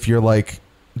interacts if you're like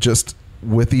just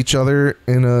with each other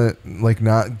in a like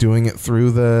not doing it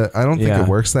through the. I don't think it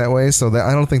works that way. So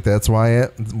I don't think that's why I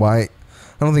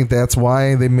don't think that's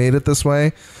why they made it this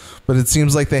way. But it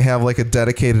seems like they have like a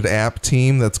dedicated app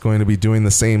team that's going to be doing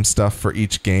the same stuff for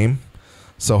each game.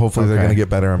 So hopefully they're going to get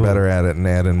better and better at it and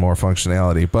add in more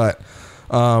functionality. But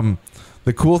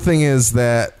the cool thing is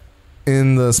that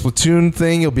in the Splatoon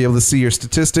thing, you'll be able to see your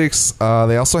statistics.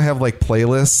 They also have like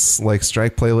playlists, like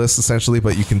strike playlists essentially,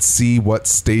 but you can see what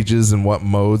stages and what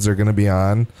modes are going to be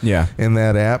on in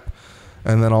that app.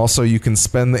 And then also you can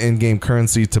spend the in-game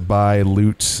currency to buy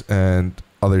loot and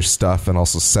other stuff and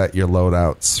also set your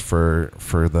loadouts for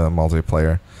the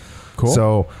multiplayer. Cool.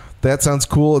 So that sounds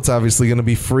cool. It's obviously going to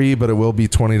be free, but it will be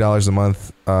 $20 a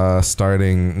month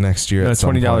starting next year. No,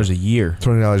 $20 a year.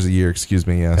 $20 a year, excuse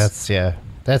me, yes.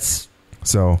 That's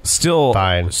so still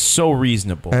fine. So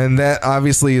reasonable. And that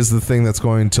obviously is the thing that's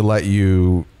going to let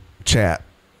you chat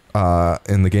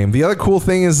in the game. The other cool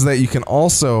thing is that you can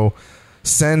also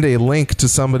send a link to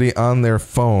somebody on their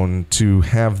phone to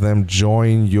have them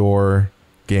join your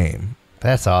game.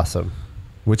 That's awesome.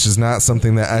 Which is not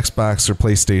something that Xbox or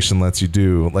PlayStation lets you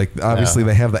do. Like, obviously,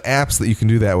 they have the apps that you can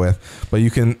do that with, but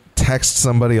you can text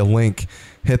somebody a link,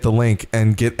 hit the link,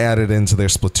 and get added into their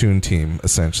Splatoon team,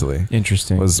 essentially.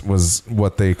 Interesting. Was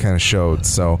what they kind of showed.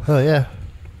 So, yeah.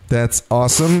 That's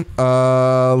awesome.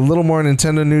 A little more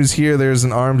Nintendo news here. There's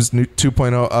an ARMS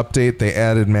 2.0 update. They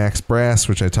added Max Brass,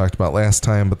 which I talked about last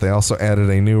time, but they also added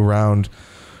a new round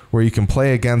where you can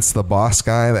play against the boss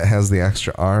guy that has the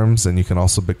extra arms, and you can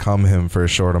also become him for a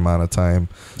short amount of time.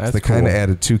 That's so they kind of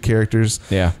added 2 characters.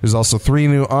 Yeah. There's also 3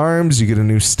 new arms. You get a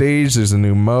new stage. There's a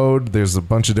new mode. There's a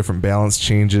bunch of different balance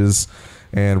changes.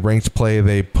 And ranked play,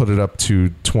 they put it up to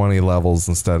 20 levels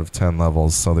instead of 10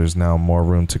 levels, so there's now more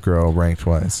room to grow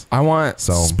ranked-wise. I want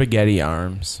spaghetti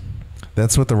arms.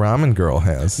 That's what the ramen girl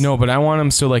has. No, but I want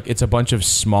them so like it's a bunch of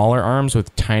smaller arms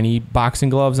with tiny boxing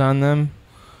gloves on them.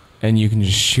 And you can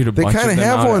just shoot a bunch of them. They kind of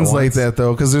have ones like that,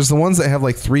 though, because there's the ones that have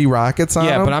like 3 rockets on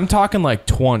them. Yeah, but I'm talking like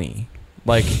 20.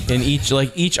 Like in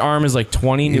each arm is like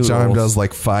 20 noodles. Each arm does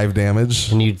like 5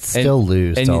 damage. And you'd still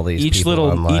lose to all these people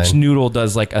online. Each noodle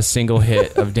does like a single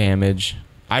hit of damage.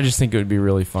 I just think it would be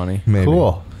really funny. Maybe.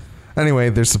 Cool. Anyway,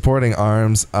 they're supporting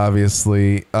ARMS,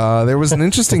 obviously. There was an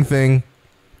interesting thing.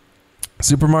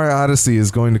 Super Mario Odyssey is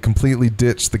going to completely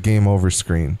ditch the game over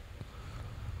screen.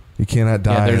 You cannot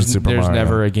die in Super Mario. There's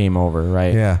never a game over,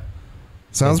 right? Yeah.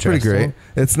 Sounds pretty great.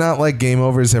 It's not like game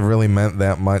overs have really meant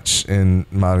that much in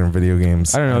modern video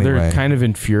games. I don't know. Anyway. They're kind of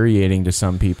infuriating to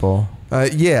some people.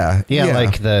 Yeah,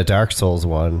 like the Dark Souls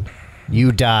one.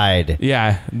 You died.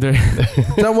 Yeah.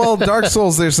 Well, Dark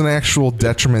Souls, there's an actual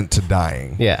detriment to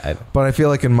dying. Yeah. But I feel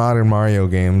like in modern Mario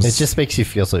games... It just makes you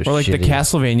feel so shitty. Or like the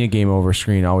Castlevania game over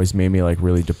screen always made me like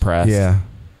really depressed. Yeah.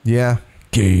 Yeah.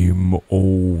 Game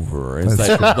over. It's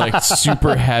like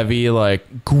super heavy, like...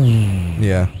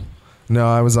 Yeah. No,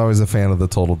 I was always a fan of the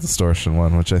Total Distortion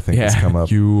one, which I think has come up.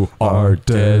 You are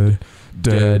dead.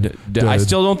 I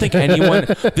still don't think anyone...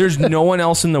 There's no one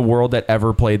else in the world that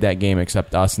ever played that game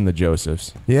except us and the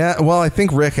Josephs. Yeah, well, I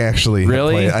think Rick actually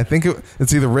really. I think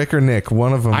it's either Rick or Nick.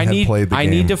 One of them had played the game.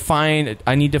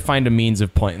 I need to find a means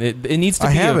of playing it. It needs to.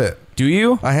 I have it. Do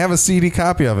you? I have a CD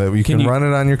copy of it. You can run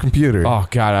it on your computer. Oh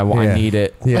God, I need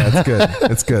it. Yeah, it's good.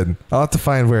 It's good. I'll have to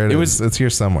find where it is. It's here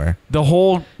somewhere. The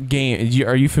whole game.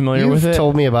 Are you familiar with it? You've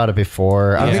told me about it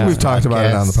before. I think we've talked about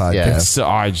it on the podcast.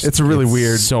 Yeah. It's a really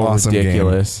weird, so awesome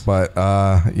ridiculous game.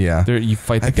 But yeah, you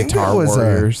fight the Guitar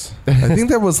Warriors. I think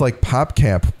that was like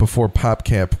PopCap before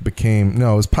PopCap became.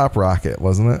 No, it was Pop Rocket,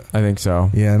 wasn't it? I think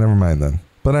so. Yeah, never mind then.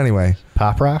 But anyway,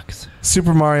 Pop Rocks.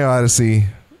 Super Mario Odyssey.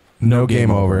 No game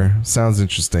over. Sounds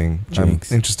interesting.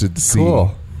 Jinx. I'm interested to see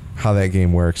how that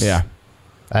game works. Yeah.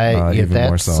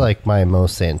 That's like my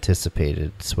most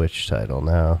anticipated Switch title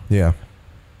now. Yeah.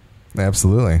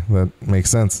 Absolutely. That makes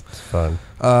sense. It's fun.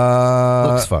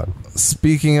 Looks fun.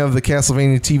 Speaking of the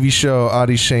Castlevania TV show,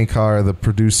 Adi Shankar, the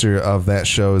producer of that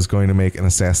show, is going to make an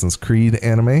Assassin's Creed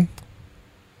anime.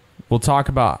 We'll talk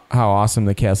about how awesome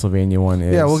the Castlevania one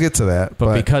is. Yeah, we'll get to that.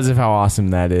 But because of how awesome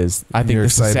that is, I think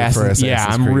this Assassin's Creed. Yeah,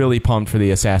 I'm really pumped for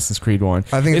the Assassin's Creed one.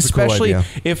 I think it's especially a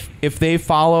cool idea.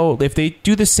 if they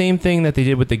do the same thing that they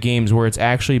did with the games, where it's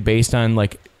actually based on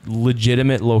like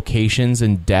legitimate locations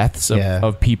and deaths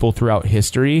of people throughout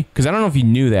history. Because I don't know if you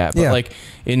knew that, but like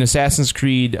in Assassin's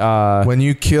Creed, when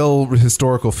you kill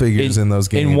historical figures in those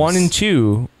games, in 1 and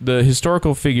 2, the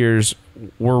historical figures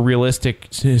were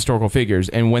realistic historical figures,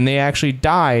 and when they actually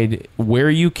died, where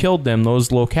you killed them, those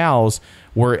locales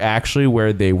were actually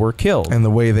where they were killed, and the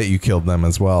way that you killed them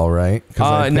as well, right?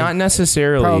 Not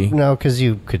necessarily. No, because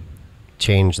you could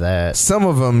change that. Some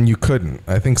of them you couldn't.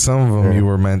 I think some of them you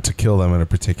were meant to kill them in a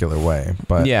particular way.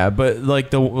 But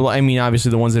like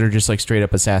obviously the ones that are just like straight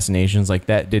up assassinations, like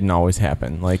that didn't always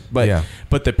happen. Like,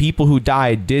 but the people who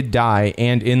died did die,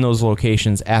 and in those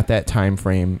locations at that time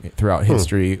frame throughout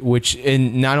history. Which,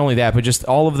 and not only that, but just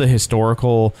all of the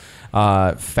historical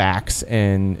facts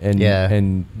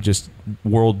and just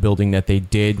world building that they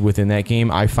did within that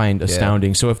game, I find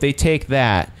astounding. So if they take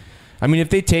that.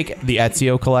 If they take the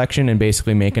Ezio collection and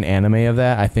basically make an anime of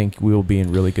that, I think we will be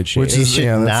in really good shape. Which is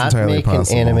not make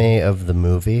possible. An anime of the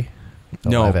movie.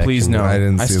 No, please no.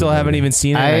 I still haven't even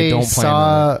seen it. I don't plan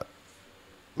on it.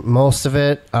 Most of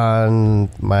it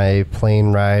on my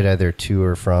plane ride, either to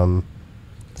or from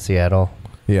Seattle.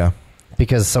 Yeah,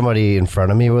 because somebody in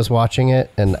front of me was watching it,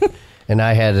 and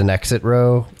I had an exit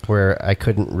row where I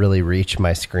couldn't really reach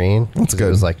my screen. That's good. It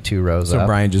was like 2 rows up. So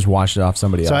Brian just watched it off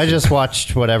somebody else. So I just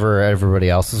watched whatever everybody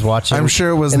else was watching. I'm sure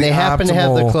it was and they happened to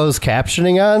have the closed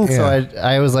captioning on, so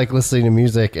I was like listening to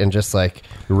music and just like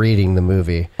reading the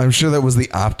movie. I'm sure that was the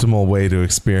optimal way to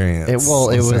experience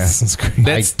Assassin's Creed.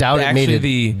 I doubt it made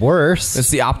it worse. That's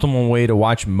the optimal way to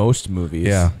watch most movies.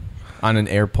 Yeah. On an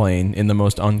airplane in the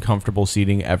most uncomfortable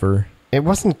seating ever. It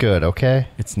wasn't good, okay?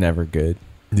 It's never good.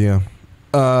 Yeah.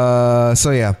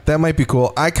 So yeah, that might be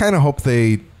cool. I kind of hope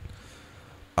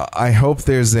I hope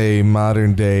there's a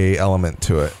modern day element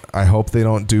to it. I hope they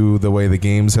don't do the way the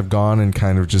games have gone and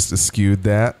kind of just eschewed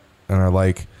that and are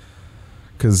like,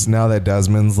 because now that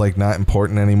Desmond's like not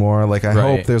important anymore. Like I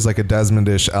hope there's like a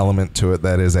Desmond-ish element to it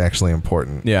that is actually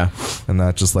important. Yeah. And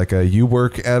not just like you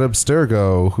work at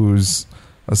Abstergo, who's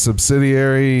a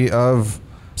subsidiary of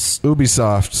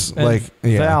Ubisoft, and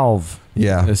Valve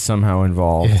is somehow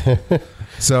involved.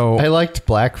 So I liked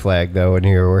Black Flag though when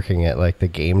you were working at like the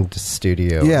game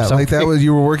studio. Yeah, like that was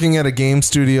you were working at a game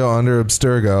studio under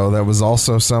Abstergo that was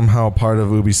also somehow part of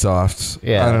Ubisoft.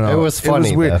 Yeah, I don't know. It was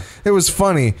funny. It was weird. It was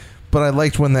funny, but I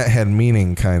liked when that had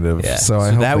meaning, kind of. Yeah. So I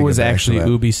hope that was actually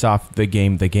Ubisoft the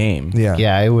game. Yeah,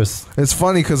 yeah, it was. It's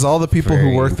funny because all the people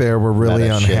who worked there were really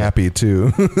unhappy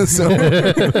too. So.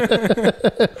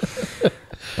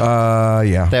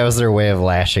 Yeah. That was their way of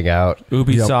lashing out.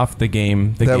 Ubisoft, the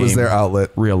game. That was their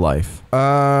outlet. Real life.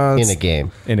 In a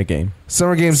game.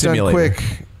 Summer Games Done Quick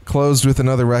closed with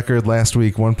another record last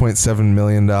week. $1.7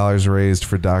 million raised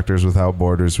for Doctors Without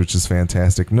Borders, which is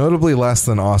fantastic. Notably less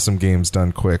than Awesome Games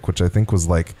Done Quick, which I think was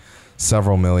like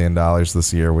several $1 million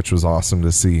this year, which was awesome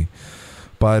to see.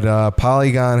 But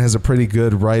Polygon has a pretty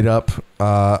good write-up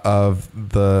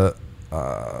of the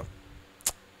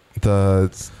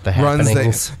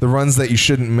runs that you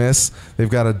shouldn't miss. They've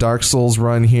got a Dark Souls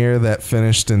run here that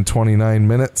finished in 29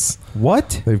 minutes.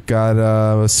 What? They've got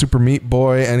a Super Meat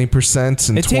Boy any percent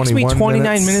in 21 minutes. It takes me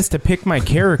 29 minutes to pick my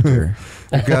character.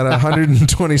 They've got a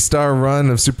 120-star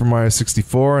run of Super Mario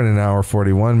 64 in 1 hour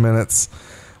 41 minutes.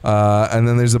 And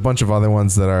then there's a bunch of other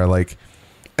ones that are like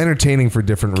entertaining for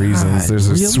different reasons. There's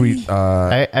a sweet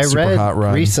I super read hot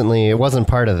run recently. It wasn't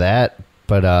part of that,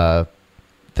 but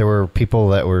there were people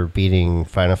that were beating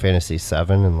Final Fantasy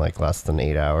VII in like less than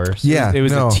 8 hours. Yeah, it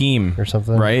was a team or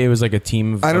something, right? It was like a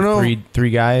team of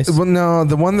three guys. Well, no,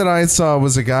 the one that I saw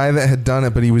was a guy that had done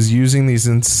it, but he was using these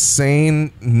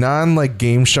insane non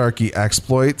Game Sharky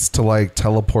exploits to like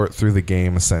teleport through the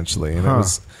game essentially, and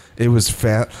it was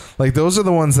fat. Like those are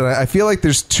the ones that I feel like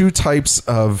there's two types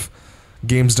of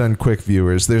Games Done Quick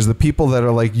viewers. There's the people that are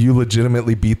like, you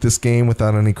legitimately beat this game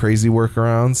without any crazy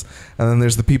workarounds, and then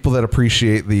there's the people that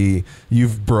appreciate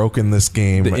you've broken this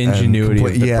game, the ingenuity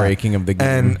of the breaking of the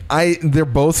game. And they're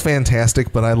both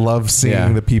fantastic, but I love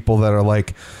seeing the people that are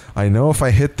like, I know if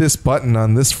I hit this button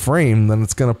on this frame, then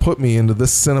it's going to put me into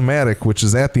this cinematic, which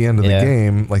is at the end of the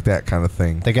game, like that kind of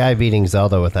thing. The guy beating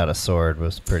Zelda without a sword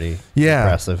was pretty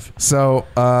impressive. So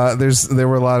there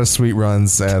were a lot of sweet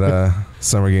runs at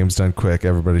Summer Games Done Quick.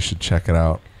 Everybody should check it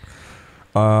out.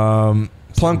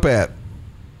 Plunkbat.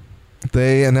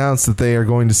 They announced that they are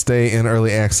going to stay in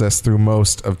early access through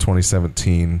most of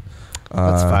 2017.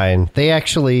 That's fine. They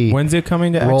actually when's it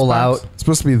coming to roll Xbox? out? It's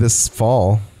supposed to be this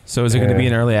fall. So is it going to be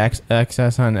in early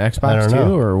access on Xbox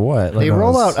too, or what? They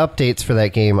roll out updates for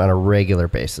that game on a regular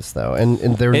basis, though, and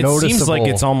they're noticeable. It seems like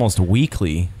it's almost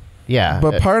weekly. Yeah,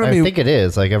 but part of me, I think it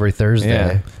is like every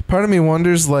Thursday. Yeah. Part of me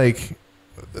wonders, like,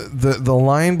 the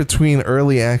line between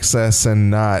early access and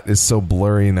not is so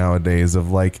blurry nowadays.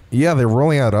 Of like, yeah, they're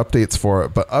rolling out updates for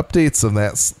it, but updates of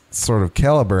that sort of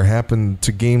caliber happen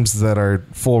to games that are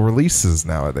full releases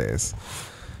nowadays.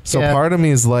 So part of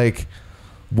me is like,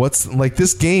 what's like,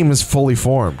 this game is fully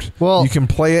formed. Well, you can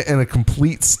play it in a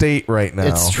complete state right now.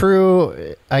 It's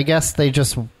true. I guess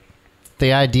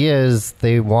the idea is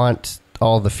they want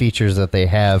all the features that they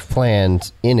have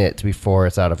planned in it before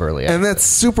it's out of early access. And that's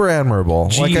super admirable.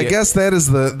 Gee, like, I guess that's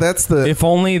the if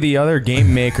only the other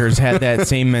game makers had that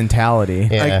same mentality.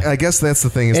 Yeah. I guess that's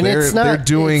the thing is and they're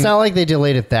doing. It's not like they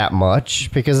delayed it that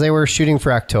much because they were shooting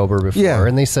for October before,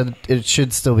 and they said it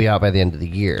should still be out by the end of the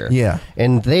year. Yeah,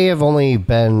 and they have only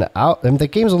been out. And the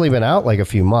game's only been out like a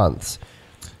few months.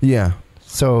 Yeah.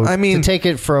 So I mean, to take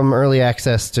it from early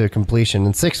access to completion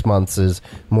in 6 months is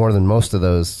more than most of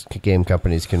those game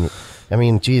companies can. I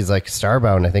mean, geez, like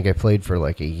Starbound, I think I played for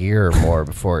like a year or more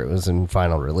before it was in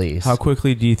final release. How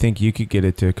quickly do you think you could get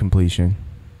it to completion?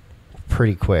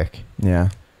 Pretty quick. Yeah.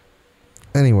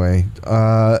 Anyway,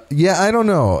 I don't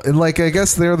know. Like, I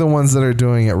guess they're the ones that are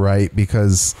doing it right,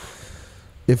 because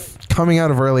if coming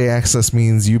out of early access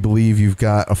means you believe you've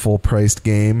got a full-priced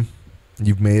game,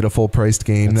 you've made a full-priced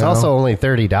game It's now. also only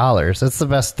 $30. That's the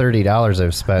best $30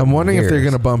 I've spent. I'm wondering in if they're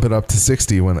years. going to bump it up to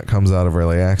 $60 when it comes out of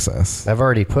early access. I've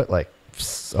already put like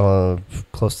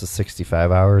close to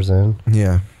 65 hours in.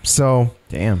 Yeah. So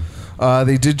Damn.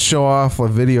 they did show off a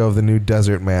video of the new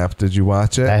desert map. Did you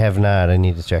watch it? I have not. I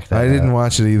need to check that out. I didn't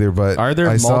watch it either, but Are there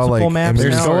I saw, multiple like, maps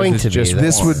images. There's now, or going is it to be. just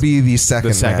This one? would be the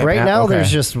second second map. Right map? now, Okay.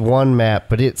 there's just one map,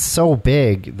 but it's so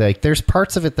big. Like, there's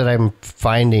parts of it that I'm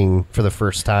finding for the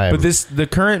first time. But the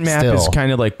current map is Still.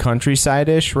 kind of like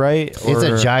countryside-ish, right? It's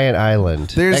a giant island.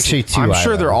 There's- Actually, two I'm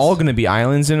sure they're islands. all going to be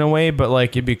islands in a way, but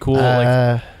like it'd be cool.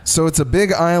 Like So it's a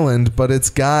big island, but it's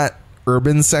got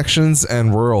urban sections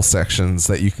and rural sections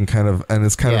that you can kind of, and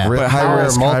it's kind Yeah, of but high how are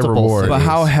risk, high multiple reward. cities? but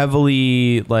how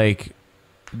heavily like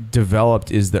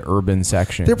developed is the urban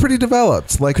section? They're pretty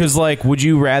developed. Like, Because like, would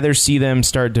you rather see them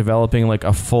start developing like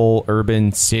a full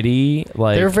urban city?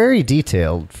 Like, they're very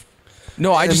detailed.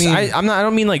 no, I mean-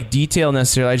 don't mean like detail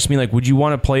necessarily. I just mean like, would you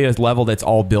want to play a level that's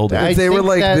all building? I if they were think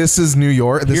like, that- this is New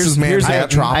York, this is here's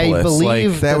Manhattan, Metropolis. I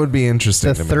believe like, that would be interesting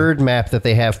The to me. third map that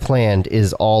they have planned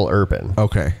is all urban.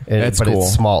 Okay. That's but cool.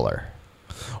 it's smaller.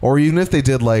 Or even if they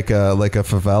did like a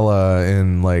favela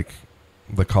in like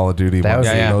the Call of Duty That ones,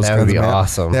 would be- and those that would kinds be of maps,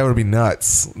 awesome. That would be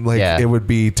nuts. Like, Yeah. it would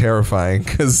be terrifying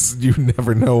because you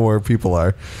never know where people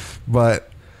are. But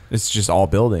It's just all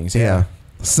buildings. yeah.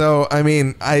 So I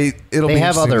mean, it'll They be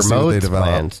have interesting other to see what they modes develop.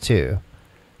 planned too,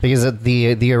 because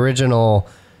the original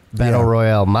Battle Yeah.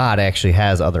 Royale mod actually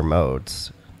has other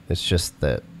modes. It's just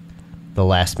that the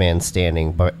Last Man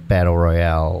Standing Battle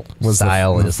Royale Was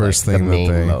style the is first like thing the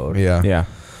main that they, mode. Yeah. Yeah.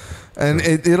 And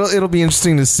it'll be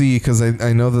interesting to see, because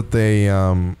I know that they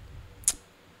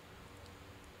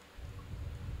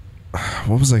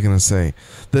what was I going to say?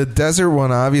 The desert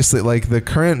one, obviously, like the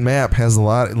current map has a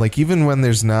lot, like even when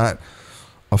there's not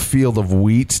a field of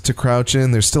wheat to crouch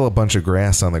in, there's still a bunch of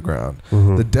grass on the ground.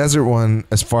 Mm-hmm. The desert one,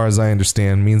 as far as I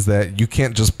understand, means that you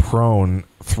can't just prone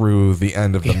through the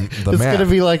end of the It's map. gonna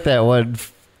be like that one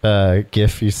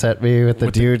GIF you sent me with the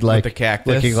dude like the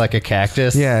cactus? looking like a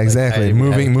cactus. Yeah, Like, exactly. I-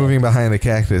 moving behind a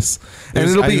cactus, and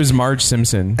It was Marge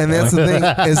Simpson. And that's the thing,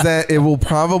 is that it will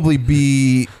probably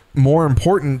be more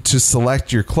important to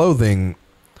select your clothing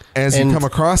as you And come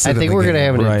across it. I in think the we're game. gonna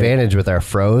have an Right. advantage with our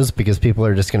froze because people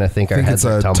are just gonna think I our think heads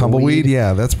it's are a tumbleweed.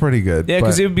 Yeah, that's pretty good. Yeah,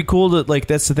 because But- it would be cool to like.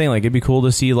 That's the thing. Like, it'd be cool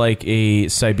to see like a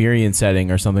Siberian setting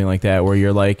or something like that, where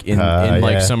you're like in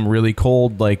like yeah. some really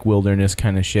cold like wilderness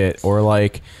kind of shit, or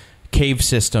like cave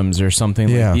systems or something.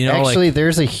 Yeah. Like, you know, Actually, like,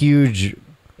 there's a huge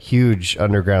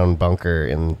underground bunker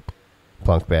in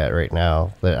Plunkbat right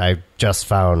now that I just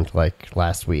found like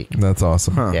last week. that's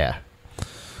awesome. Huh. Yeah.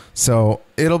 So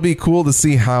it'll be cool to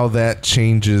see how that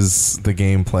changes the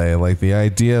gameplay. Like the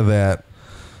idea that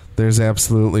there's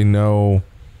absolutely no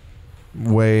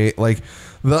way, like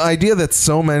the idea that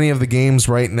so many of the games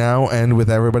right now end with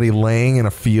everybody laying in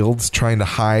a field trying to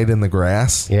hide in the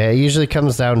grass. Yeah, it usually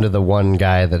comes down to the one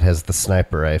guy that has the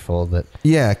sniper rifle that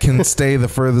Yeah, can stay the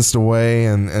furthest away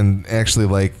and actually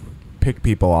like, pick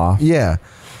people off. yeah.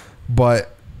 But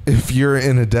if you're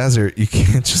in a desert, you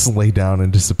can't just lay down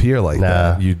and disappear like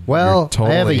that. You're I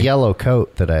have a yellow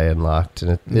coat that I unlocked,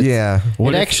 and yeah.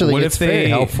 What if- actually what it's if they- very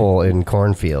helpful in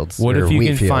cornfields. What or if you wheat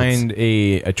can fields. find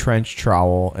a trench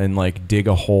trowel and like dig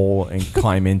a hole and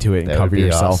climb into it and That would cover be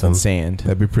yourself awesome. in sand?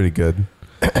 That'd be pretty good.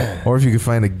 Or if you could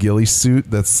find a ghillie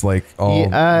suit that's like all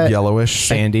yellowish.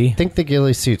 Sandy. I think the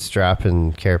ghillie suits drop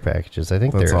in care packages. I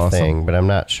think That's they're a awesome. thing, but I'm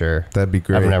not sure. That'd be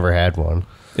great. I've never had one.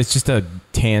 It's just a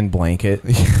tan blanket.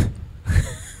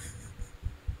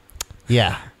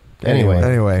 Yeah. Anyway,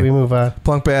 can we move on?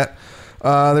 Plunk Bat.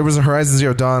 There was a Horizon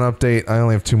Zero Dawn update. I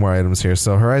only have 2 more items here.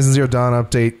 So Horizon Zero Dawn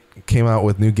update came out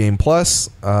with New Game Plus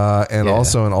and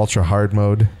also an Ultra Hard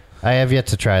mode. I have yet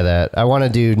to try that. I want to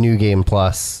do New Game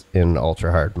Plus in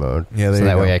Ultra Hard mode. Yeah, so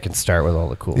that way I can start with all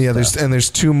the cool stuff. There's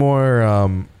 2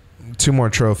 more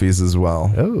trophies as well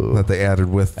that they added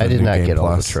with the I did New not Game get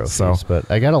Plus. all the trophies, but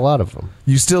I got a lot of them.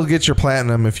 You still get your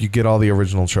platinum if you get all the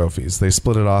original trophies. They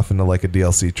split it off into like a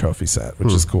DLC trophy set,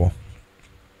 which is cool.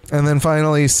 And then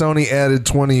finally, Sony added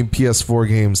 20 PS4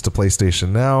 games to PlayStation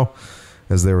Now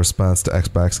as their response to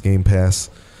Xbox Game Pass.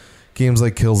 Games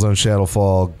like Killzone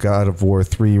Shadowfall, God of War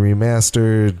 3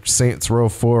 Remastered, Saints Row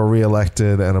 4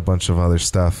 Re-Elected, and a bunch of other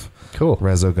stuff. Cool.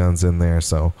 Resogun's in there,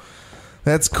 so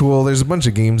that's cool. There's a bunch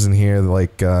of games in here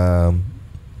like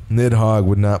Nidhogg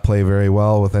would not play very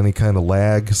well with any kind of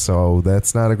lag, so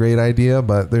that's not a great idea,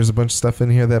 but there's a bunch of stuff in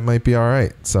here that might be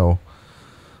alright. So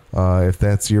if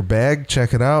that's your bag,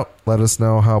 check it out. Let us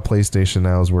know how PlayStation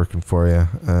Now is working for you,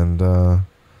 and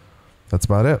that's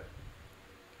about it.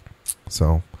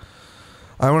 So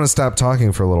I want to stop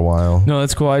talking for a little while. No,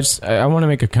 that's cool. I want to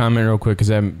make a comment real quick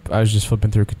because I was just flipping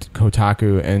through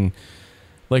Kotaku, and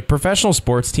like professional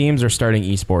sports teams are starting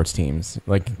esports teams.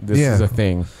 Like this is a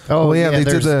thing. Oh well, yeah, they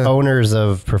there's did owners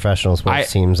of professional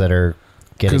sports teams that are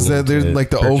getting into there's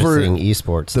like the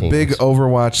esports. The teams. big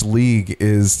Overwatch league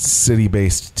is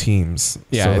city-based teams.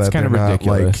 Yeah, so it's kind of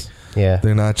ridiculous.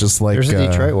 They're not just like there's a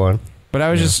Detroit one. But I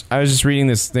was just reading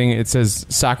this thing. It says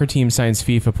soccer team signs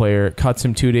FIFA player, cuts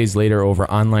him 2 days later over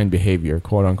online behavior,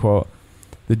 quote unquote.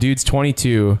 The dude's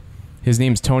 22. His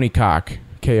name's Tony Cock,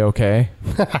 K-O-K.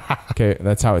 Okay,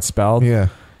 that's how it's spelled. Yeah.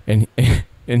 And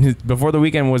before the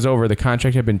weekend was over, the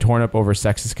contract had been torn up over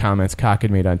sexist comments Cock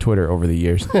had made on Twitter over the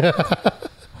years.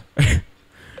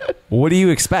 What do you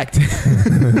expect?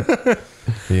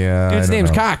 Yeah, dude's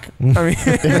name's Cock. I mean,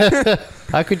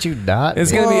 how could you not?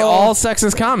 It's going to be all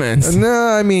sexist comments. No,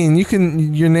 I mean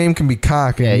your name can be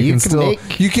Cock, and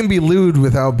you can be lewd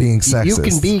without being sexist. You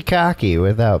can be cocky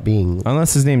without being.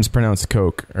 Unless his name's pronounced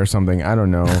Coke or something, I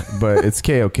don't know, but it's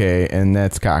K-O-K, and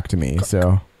that's Cock to me.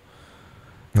 So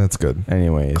that's good.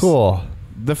 Anyways, cool.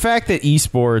 The fact that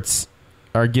esports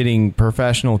are getting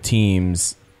professional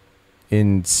teams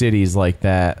in cities like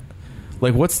that.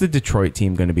 Like, what's the Detroit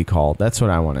team going to be called? That's what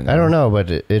I want to know. I don't know,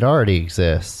 but it already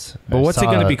exists. But what's it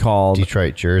going to be called?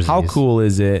 Detroit jerseys. How cool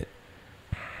is it?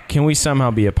 Can we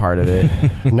somehow be a part of it?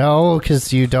 No,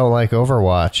 because you don't like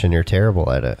Overwatch and you're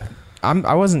terrible at it.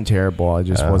 I wasn't terrible. I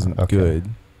just wasn't good.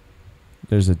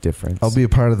 There's a difference. I'll be a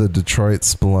part of the Detroit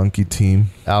Spelunky team.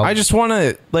 I just want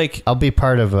to, like... I'll be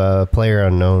part of a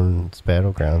PlayerUnknown's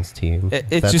Battlegrounds team.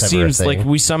 It just seems like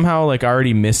we somehow like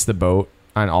already missed the boat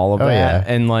on all of that.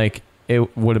 Yeah. And like...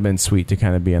 It would have been sweet to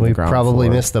kind of be on the ground floor. We probably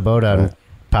missed the boat on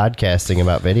podcasting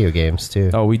about video games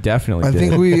too. Oh, we definitely did.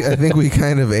 I think we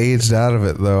kind of aged out of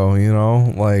it though, you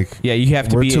know? Like you have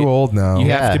to we're too old now.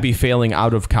 You have to be failing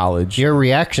out of college. Your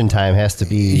reaction time has to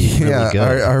be really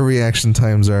good. Our reaction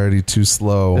time's already too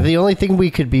slow. The only thing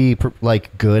we could be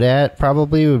like good at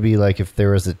probably would be like if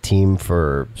there was a team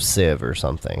for Civ or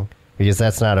something. Because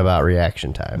that's not about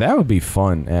reaction time. That would be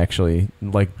fun, actually.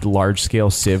 Like large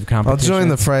scale Civ competition. I'll join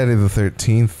the Friday the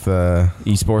 13th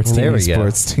esports team. There we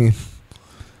esports team.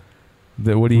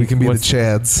 We can be the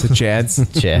Chads. The Chads.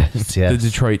 Chads, yeah. The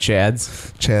Detroit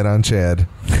Chads. Chad on Chad.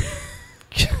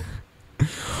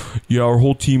 Yeah, our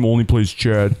whole team only plays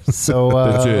Chad. So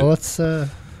that's it. Let's.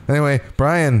 Anyway,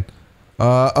 Brian.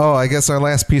 I guess our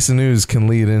last piece of news can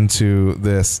lead into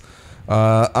this.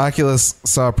 Oculus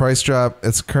saw a price drop.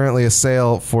 It's currently a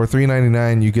sale for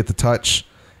 $399. You get the Touch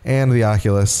and the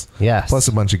Oculus, plus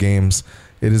a bunch of games.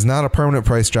 It is not a permanent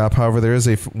price drop. However, there is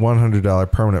a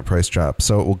 $100 permanent price drop,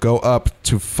 so it will go up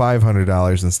to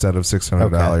 $500 instead of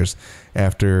 $600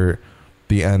 after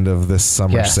the end of this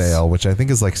summer sale, which I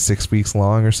think is like 6 weeks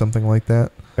long or something like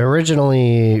that.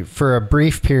 Originally, for a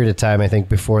brief period of time, I think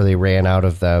before they ran out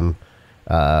of them,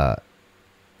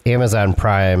 Amazon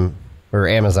Prime. Or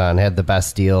Amazon had the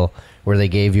best deal where they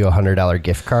gave you a $100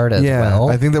 gift card as well.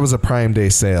 I think that was a Prime Day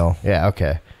sale. Yeah,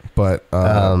 okay. But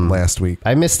last week.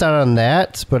 I missed out on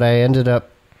that, but I ended up...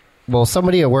 Well,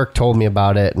 somebody at work told me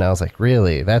about it, and I was like,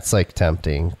 really? That's like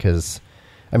tempting, because...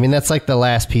 I mean, that's like the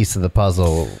last piece of the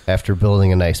puzzle after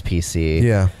building a nice PC.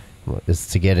 Yeah. Is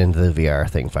to get into the VR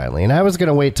thing finally. And I was going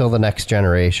to wait till the next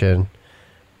generation.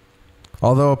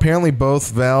 Although apparently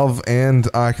both Valve and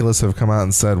Oculus have come out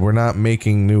and said we're not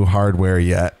making new hardware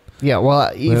yet. Yeah,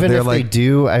 well, even if they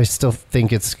do, I still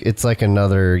think it's like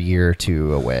another year or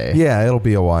two away. Yeah, it'll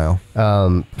be a while.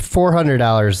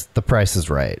 $400, the price is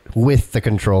right with the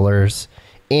controllers.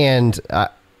 And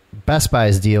Best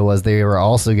Buy's deal was they were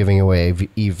also giving away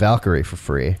Eve Valkyrie for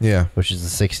free. Yeah. Which is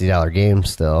a $60 game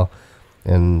still.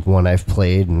 And one I've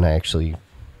played and I actually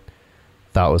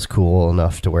thought was cool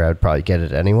enough to where I'd probably get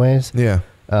it anyways. Yeah.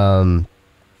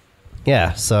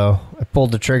 Yeah, so I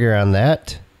pulled the trigger on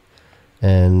that.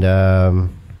 And I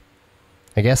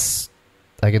guess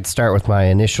I could start with my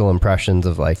initial impressions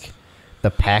of like the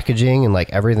packaging and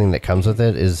like everything that comes with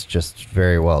it is just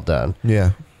very well done.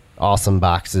 Yeah. Awesome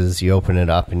boxes. You open it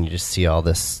up and you just see all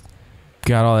this.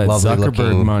 Got all that lovely Zuckerberg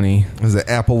looking money. Is it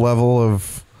Apple level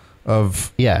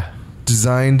of yeah,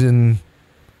 designed and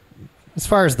as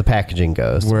far as the packaging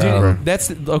goes. Dude,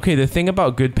 that's okay. The thing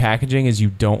about good packaging is you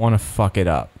don't want to fuck it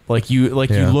up.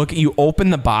 You open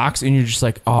the box and you're just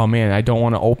like, oh man, I don't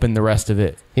want to open the rest of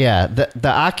it. Yeah,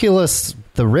 the Oculus,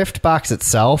 the Rift box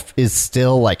itself is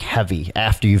still like heavy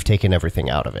after you've taken everything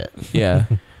out of it. Yeah.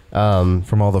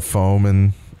 from all the foam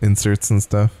and inserts and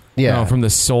stuff. Yeah, no, from the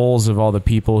souls of all the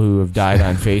people who have died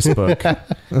on Facebook.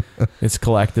 It's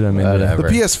collected them into the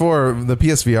PS4, the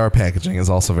PSVR packaging is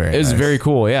also very. It was nice. very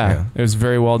cool. Yeah, it was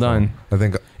very well done. I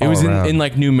think it was in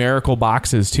like numerical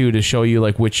boxes too to show you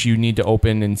like which you need to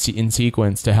open in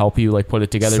sequence to help you like put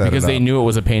it together because they knew it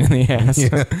was a pain in the ass.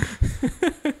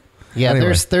 Yeah,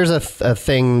 anyway. There's a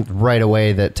thing right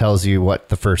away that tells you what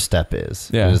the first step is.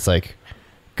 Yeah, it's like.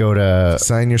 Go to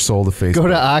sign your soul to Facebook. Go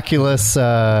to Oculus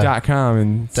 .com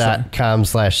and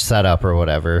 .com/setup or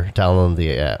whatever. Download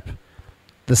the app.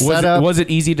 Was it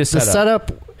easy to set up? The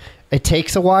setup, it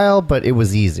takes a while, but it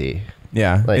was easy.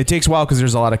 Yeah, it takes a while because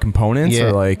there's a lot of components. Yeah,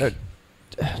 or like,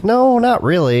 no, not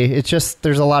really. It's just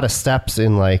there's a lot of steps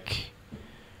in like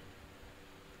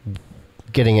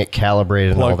getting it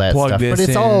calibrated and all that stuff. But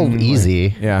it's all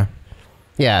easy. Yeah,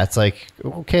 it's like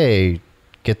okay.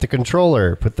 Get the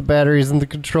controller. Put the batteries in the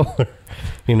controller.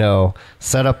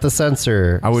 Set up the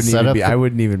sensor. I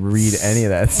wouldn't even read any of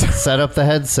that stuff. Set up the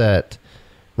headset.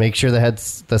 Make sure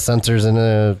the sensor's in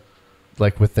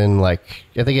within I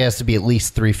think it has to be at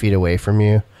least 3 feet away from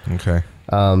you. Okay.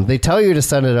 They tell you to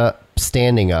set it up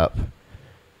standing up,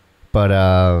 but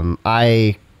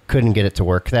I couldn't get it to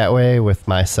work that way with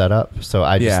my setup, so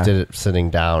I just did it sitting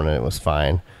down and it was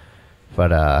fine.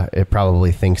 But it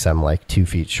probably thinks I'm like 2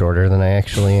 feet shorter than I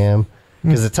actually am.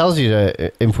 Because it tells you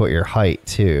to input your height,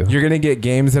 too. You're going to get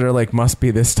games that are like, must be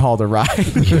this tall to ride.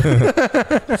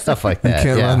 Stuff like that. You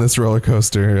can't run this roller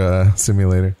coaster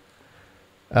simulator.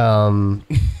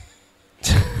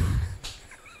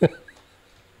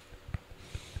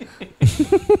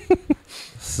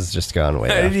 This has just gone way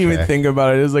I didn't even think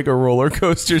about it as like a roller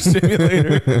coaster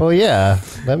simulator. Well, yeah,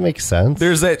 that makes sense.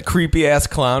 There's that creepy ass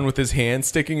clown with his hand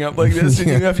sticking up like this, and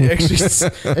you have to actually.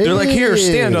 They're like, here,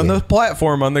 stand on the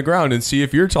platform on the ground and see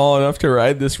if you're tall enough to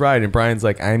ride this ride. And Brian's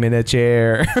like, I'm in a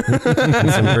chair.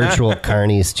 And some virtual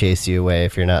carnies chase you away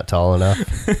if you're not tall enough.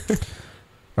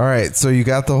 All right, so you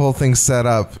got the whole thing set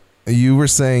up. You were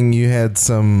saying you had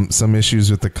some issues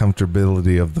with the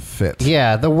comfortability of the fit.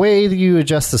 Yeah, the way you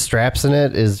adjust the straps in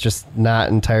it is just not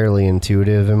entirely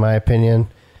intuitive, in my opinion,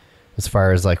 as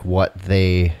far as like what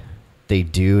they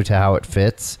do to how it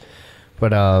fits.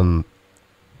 But after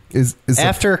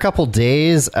a couple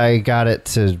days, I got it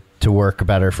to work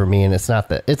better for me, and it's not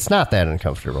that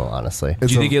uncomfortable, honestly. Do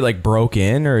you think it like broke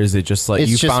in, or is it just like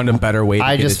you found a better way?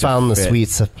 I just found the sweet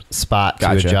spot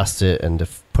to adjust it and to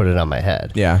put it on my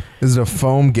head. Yeah. Is it a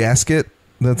foam gasket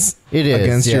that's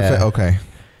against your fit? Okay.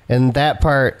 And that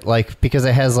part, like, because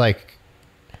it has like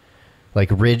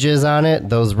ridges on it,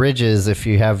 those ridges, if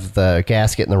you have the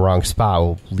gasket in the wrong spot,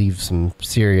 will leave some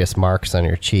serious marks on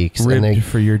your cheeks.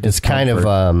 For your discomfort. It's kind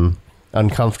of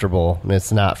uncomfortable, and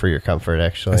it's not for your comfort,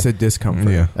 actually. I said discomfort.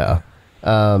 Yeah.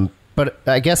 But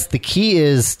I guess the key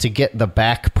is to get the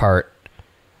back part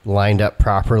lined up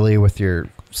properly with your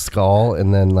skull,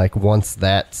 and then like once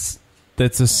that's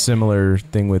a similar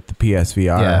thing with the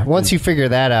PSVR. Yeah, once you figure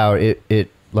that out,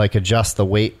 it like adjusts the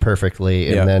weight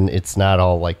perfectly, and then it's not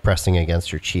all like pressing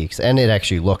against your cheeks, and it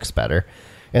actually looks better.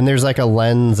 And there's like a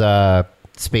lens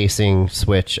spacing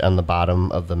switch on the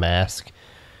bottom of the mask,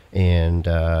 and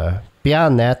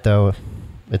beyond that though,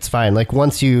 it's fine. Like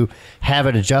once you have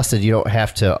it adjusted, you don't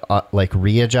have to like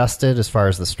readjust it as far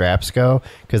as the straps go,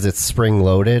 because it's spring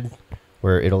loaded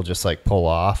where it'll just like pull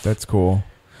off. That's cool.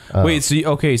 Wait, so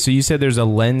you said there's a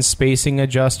lens spacing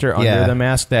adjuster under the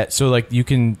mask so like you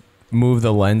can move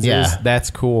the lenses. Yeah.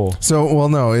 That's cool. So, well,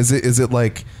 no, is it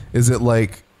like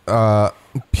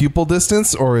pupil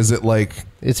distance, or is it like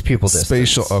It's pupil distance.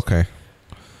 spatial? Okay.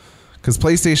 Because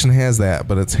PlayStation has that,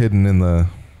 but it's hidden in the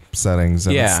settings,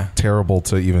 and Yeah. it's terrible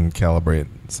to even calibrate.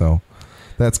 So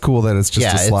that's cool that it's just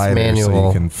Yeah, a it's slider, so manual.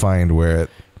 you can find where it.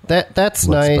 That's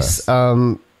looks nice.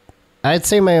 best. I'd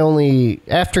say my only,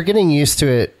 after getting used to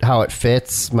it, how it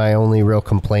fits, my only real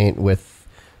complaint with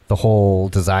the whole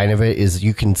design of it is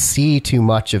you can see too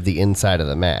much of the inside of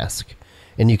the mask,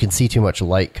 and you can see too much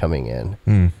light coming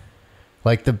in.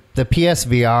 Like the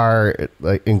PSVR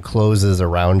like encloses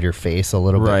around your face a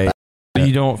little Right. bit.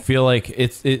 You don't feel like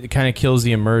it kind of kills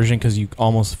the immersion because you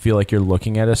almost feel like you're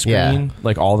looking at a screen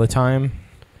like all the time.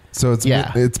 So it's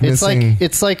Yeah, it's missing.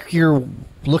 it's like you're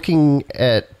looking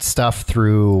at stuff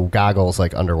through goggles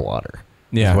like underwater.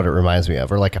 Yeah. Is what it reminds me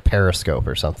of, or like a periscope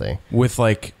or something. With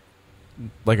like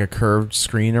a curved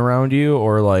screen around you,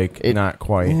 or like not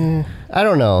quite. I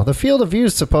don't know. The field of view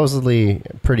is supposedly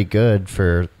pretty good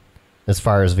for as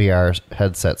far as VR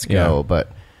headsets go, Yeah.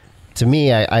 but to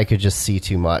me, I could just see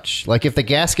too much. Like if the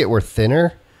gasket were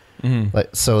thinner, like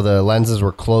so the lenses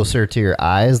were closer to your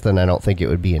eyes, then I don't think it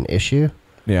would be an issue.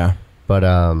 Yeah. But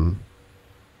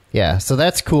yeah, so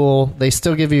that's cool. They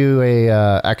still give you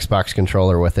a Xbox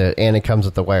controller with it, and it comes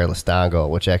with the wireless dongle,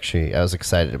 which actually I was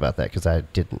excited about that because I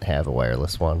didn't have a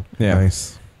wireless one. Yeah.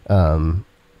 Nice.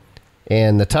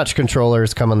 And the touch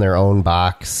controllers come in their own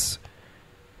box.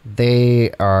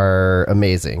 They are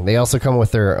amazing. They also come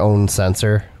with their own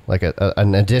sensor, like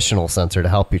an additional sensor to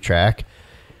help you track.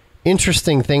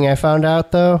 Interesting thing I found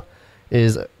out, though,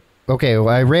 is... Okay, well,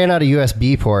 I ran out of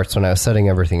USB ports when I was setting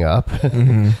everything up.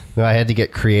 I had to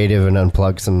get creative and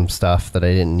unplug some stuff that I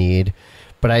didn't need.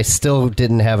 But I still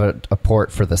didn't have a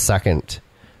port for the second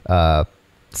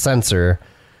sensor.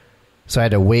 So I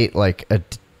had to wait like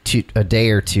a day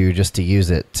or two just to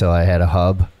use it till I had a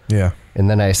hub. Yeah. And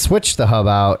then I switched the hub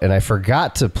out, and I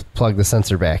forgot to plug the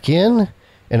sensor back in.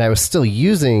 And I was still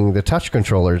using the touch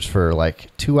controllers for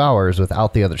like 2 hours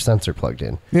without the other sensor plugged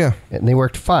in. Yeah. And they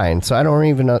worked fine. So I don't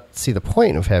even see the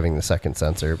point of having the second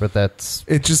sensor, but that's...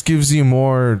 It just gives you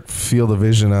more field of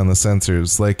vision on the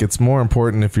sensors. Like, it's more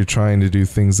important if you're trying to do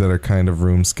things that are kind of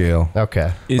room scale.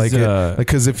 Okay.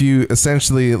 Because if you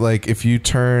essentially, like, if you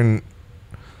turn...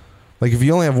 Like, if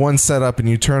you only have one setup and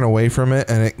you turn away from it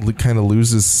and it kind of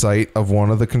loses sight of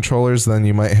one of the controllers, then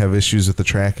you might have issues with the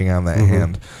tracking on that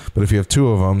hand. But if you have two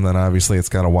of them, then obviously it's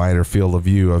got a wider field of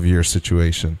view of your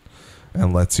situation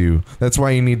and lets you... That's why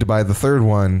you need to buy the third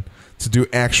one to do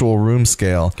actual room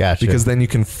scale. Gotcha. Because then you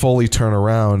can fully turn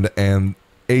around and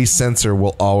a sensor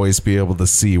will always be able to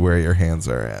see where your hands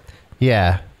are at.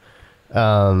 Yeah.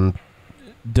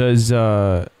 Does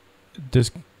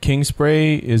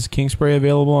Kingspray, is Kingspray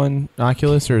available on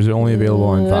Oculus, or is it only available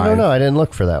on Vive? I don't know. I didn't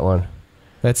look for that one.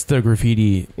 That's the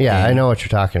graffiti. Yeah, game. I know what you're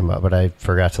talking about, but I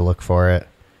forgot to look for it.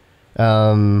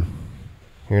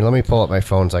 Here, let me pull up my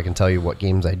phone so I can tell you what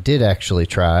games I did actually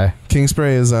try.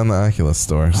 Kingspray is on the Oculus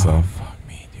store, so Oh, fuck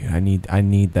me, dude. I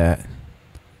need that.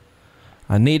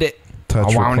 I need it.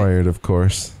 touch I want required, of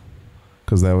course,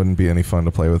 because that wouldn't be any fun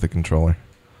to play with a controller.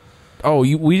 Oh,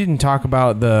 we didn't talk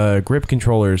about the grip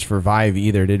controllers for Vive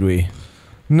either, did we?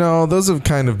 No, those have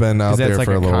kind of been out there like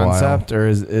for a little concept, or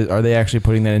are they actually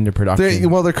putting that into production?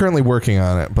 while. They're currently working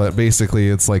on it, but basically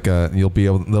it's like they'll be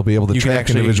able to You can track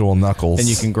actually- individual knuckles, and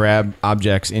you can grab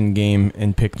objects in game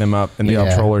and pick them up, and the Yeah.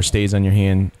 controller stays on your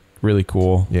hand. Really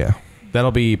cool. yeah,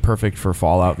 That'll be perfect for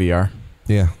Fallout VR,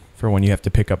 yeah. for when you have to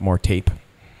pick up more tape.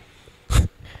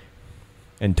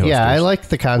 And toasters. Yeah, I like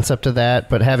the concept of that,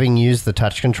 but having used the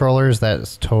touch controllers,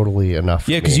 that's totally enough.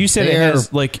 Yeah, for because me. you said it They're-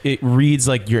 has it reads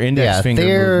like your index finger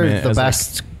they're movement the as, like-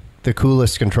 best, the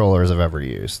coolest controllers I've ever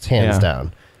used, hands Yeah.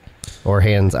 down, or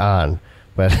hands on.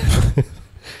 But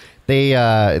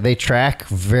they track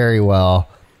very well.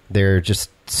 They're just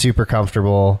super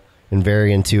comfortable and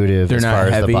very intuitive They're as not far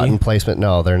as heavy? the button placement.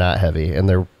 No, they're not heavy, and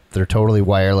they're totally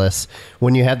wireless.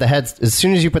 When you have the heads, as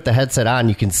soon as you put the headset on,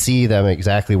 you can see them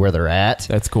exactly where they're at.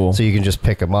 That's cool. So you can just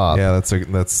pick them up. Yeah,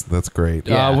 that's great.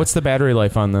 Yeah. What's the battery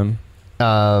life on them?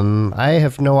 I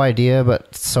have no idea,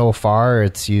 but so far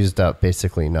it's used up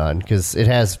basically none because it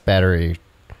has battery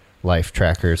life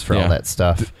trackers for Yeah. all that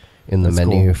stuff in the That's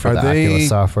menu cool. for Are the they- Oculus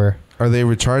software. Are they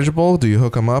rechargeable? Do you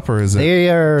hook them up, or is it? They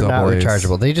are not double A's?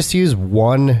 rechargeable. They just use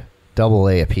one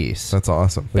AA a piece, That's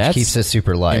awesome. which That's keeps it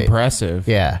super light. Impressive.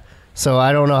 Yeah. So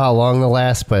I don't know how long they'll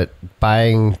last, but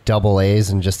buying AA's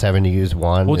and just having to use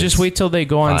one. Well, just is- wait till they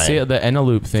go on fine. sale. The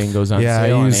Eneloop thing goes on Yeah,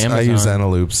 sale I use on Amazon.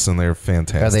 Eneloops, and they're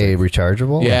fantastic. Are they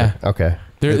rechargeable? Yeah. Okay.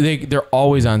 They're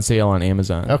always on sale on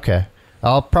Amazon. Okay.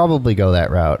 I'll probably go that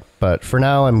route, but for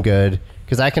now I'm good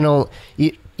because I can only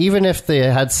even if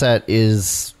the headset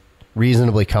is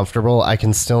reasonably comfortable, I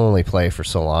can still only play for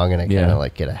so long, and I kind of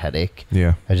like get a headache.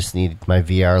 Yeah. I just need my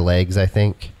VR legs, I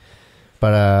think.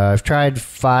 But I've tried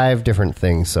 5 different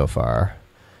things so far.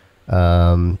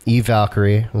 Eve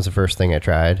Valkyrie was the first thing I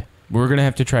tried. We're going to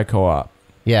have to try co-op.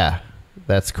 Yeah,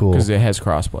 that's cool. Because it has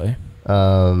crossplay.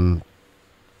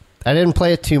 I didn't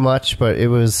play it too much, but it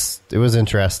was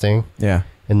interesting. Yeah.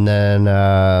 And then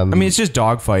I mean, it's just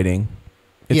dogfighting.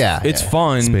 It's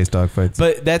fun. Space dogfights.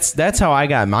 But that's how I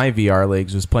got my VR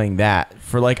legs, was playing that.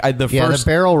 For like the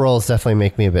barrel rolls definitely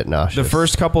make me a bit nauseous. The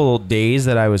first couple days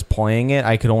that I was playing it,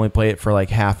 I could only play it for like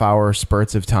half-hour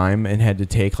spurts of time and had to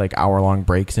take like hour-long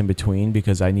breaks in between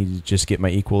because I needed to just get my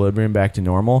equilibrium back to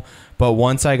normal. But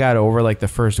once I got over like the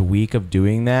first week of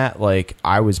doing that, like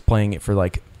I was playing it for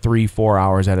like 3-4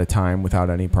 hours at a time without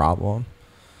any problem.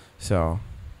 So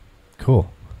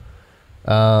cool.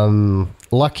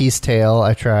 Lucky's Tale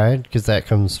I tried because that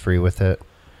comes free with it.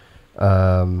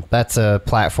 That's a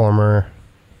platformer.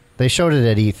 They showed it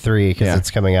at E3 because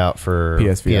it's coming out for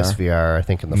PSVR, I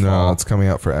think, in the fall. No, it's coming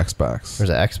out for Xbox.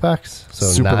 There's an Xbox? So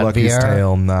Super Lucky's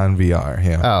Tale, non-VR,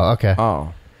 yeah. Oh, okay.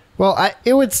 Oh. Well,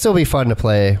 it would still be fun to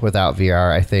play without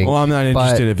VR, I think. Well, I'm not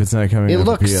interested if it's not coming out for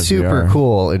PSVR. It looks super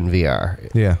cool in VR.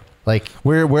 Yeah. Like,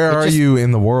 where are you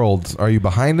in the world? Are you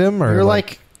behind him? Or you're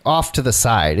like off to the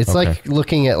side. It's like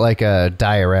looking at like a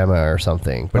diorama or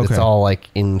something, but it's all like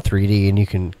in 3D, and you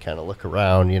can kind of look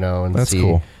around, and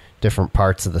see different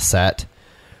parts of the set.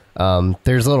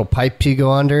 There's a little pipe you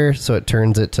go under, so it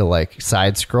turns it to like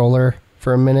side scroller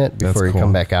for a minute before you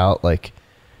come back out, like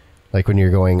when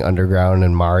you're going underground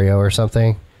in Mario or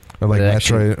something. Or like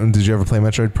Metroid. Did you ever play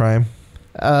Metroid Prime?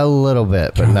 A little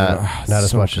bit, but not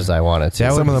as much as I wanted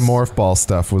to. Some of the morph ball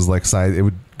stuff was like side. It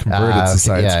would convert it to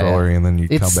side scroller, and then you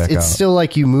come back out. It's still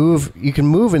like you move. You can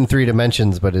move in 3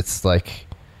 dimensions, but it's like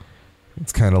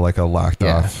it's kind of like a locked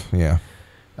off. Yeah.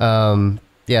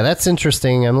 Yeah, that's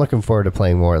interesting. I'm looking forward to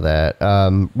playing more of that.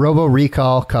 Robo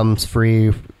Recall comes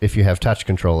free if you have touch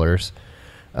controllers.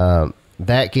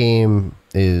 That game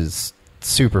is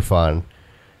super fun,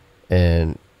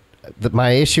 and my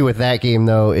issue with that game,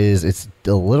 though, is it's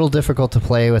a little difficult to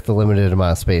play with the limited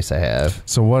amount of space I have.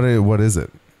 So what is it?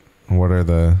 What are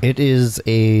the... It is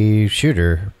a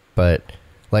shooter, but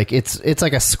like it's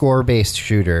like a score-based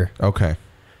shooter. Okay.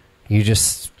 You're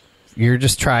just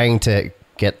trying to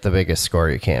get the biggest score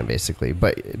you can, basically.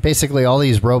 But basically, all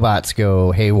these robots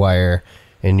go haywire,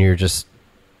 and you're just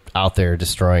out there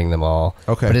destroying them all.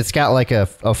 Okay. But it's got like a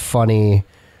funny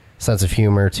sense of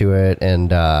humor to it,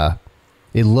 and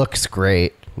it looks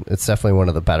great. It's definitely one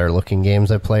of the better looking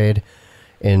games I played,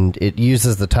 and it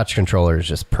uses the touch controllers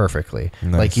just perfectly.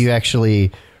 Nice. Like you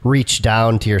actually reach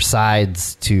down to your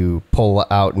sides to pull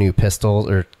out new pistols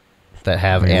or that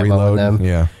have ammo in them.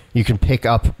 Yeah. You can pick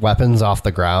up weapons off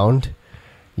the ground.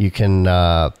 You can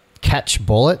catch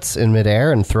bullets in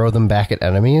midair and throw them back at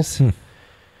enemies.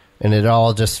 And it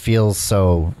all just feels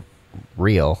so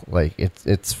real. Like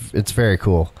it's very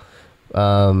cool.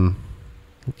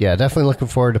 Yeah, definitely looking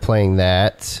forward to playing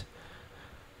that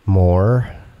more.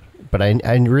 But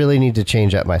I really need to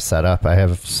change up my setup. I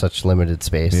have such limited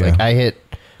space. Yeah. Like I hit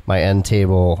my end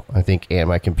table, I think, and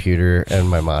my computer and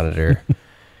my monitor.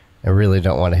 I really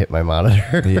don't want to hit my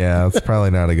monitor. Yeah, that's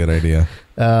probably not a good idea.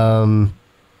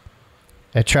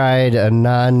 I tried a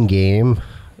non-game,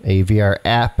 a VR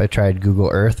app. I tried Google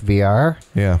Earth VR.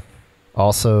 Yeah.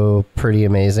 Also pretty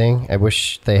amazing. I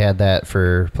wish they had that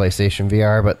for PlayStation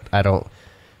VR, but I don't...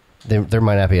 There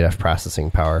might not be enough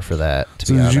processing power for that,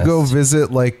 to be honest. Did you go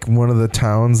visit like one of the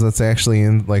towns that's actually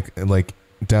in like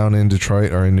down in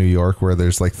Detroit or in New York where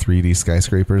there's like 3D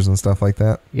skyscrapers and stuff like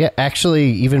that? Yeah,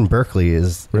 actually, even Berkeley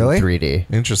is really in 3D.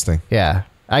 Interesting. Yeah.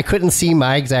 I couldn't see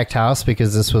my exact house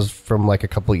because this was from like a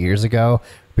couple years ago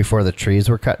before the trees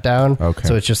were cut down. Okay.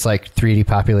 So it's just like 3D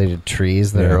populated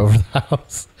trees that are over the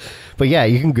house. But yeah,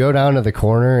 you can go down to the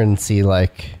corner and see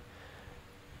like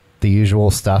the usual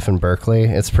stuff in Berkeley.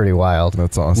 It's pretty wild.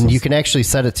 That's awesome. And you can actually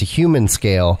set it to human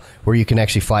scale where you can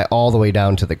actually fly all the way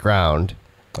down to the ground.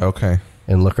 Okay.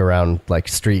 And look around like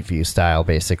Street View style,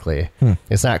 basically.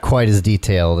 It's not quite as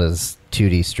detailed as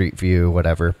 2D Street View,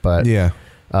 whatever, but yeah,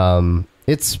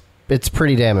 it's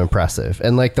pretty damn impressive.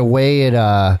 And like the way it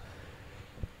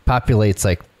populates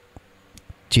like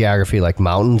geography, like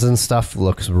mountains and stuff,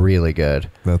 looks really good.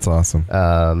 That's awesome.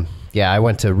 Yeah, I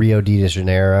went to Rio de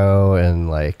Janeiro and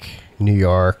like New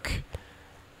York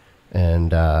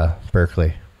and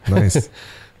Berkeley. Nice.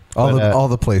 all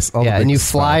the place. All yeah, the and you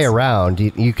spots. fly around.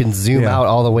 You can zoom out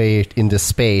all the way into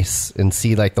space and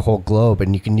see like the whole globe.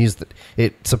 And you can use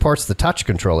it supports the touch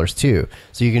controllers too,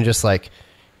 so you can just like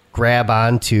grab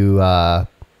onto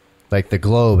like the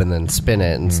globe and then spin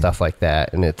it and stuff like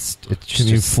that. And it's Can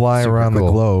you fly around the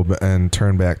globe and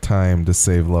turn back time to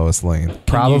save Lois Lane?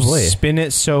 Probably. Can you spin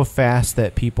it so fast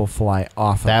that people fly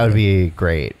off of That would it? be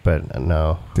great, but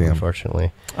no, Damn.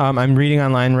 unfortunately. I'm reading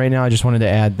online right now. I just wanted to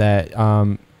add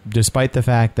that despite the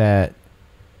fact that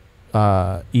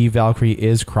Eve Valkyrie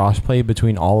is crossplay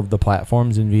between all of the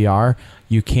platforms in VR,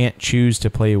 you can't choose to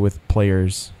play with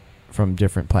players from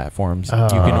different platforms. You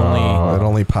can only it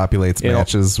only populates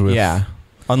matches with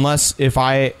unless if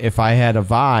I had a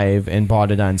Vive and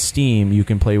bought it on Steam, you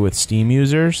can play with Steam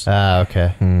users.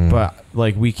 Okay. But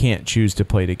like we can't choose to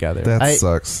play together. That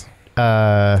sucks.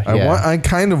 Yeah. I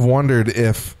kind of wondered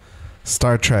if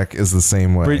Star Trek is the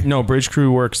same way. Bridge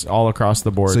Crew works all across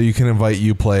the board. So you can invite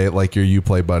Uplay like your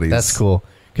Uplay buddies. That's cool.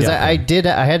 Because I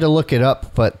had to look it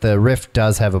up, but the Rift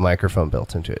does have a microphone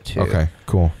built into it too. Okay,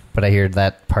 cool. But I hear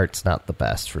that part's not the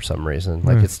best for some reason.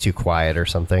 Like it's too quiet or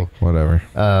something. Whatever.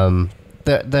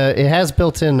 It has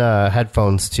built-in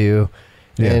headphones too,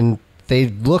 and they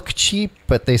look cheap,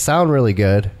 but they sound really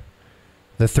good.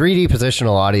 The 3D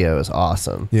positional audio is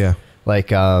awesome. Yeah.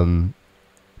 Like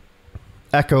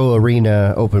Echo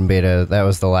Arena Open Beta, that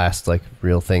was the last like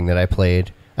real thing that I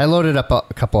played. I loaded up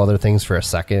a couple other things for a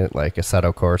second, like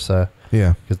Assetto Corsa.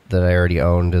 Yeah. That I already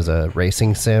owned as a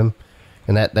racing sim.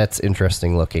 And that's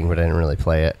interesting looking, but I didn't really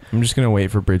play it. I'm just going to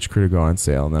wait for Bridge Crew to go on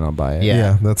sale, and then I'll buy it.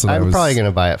 Yeah, that's what I'm probably going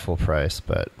to buy it full price,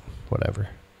 but whatever.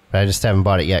 But I just haven't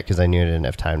bought it yet because I knew I didn't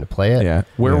have time to play it. Yeah.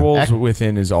 Werewolves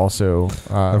Within is also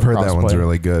I've heard that one's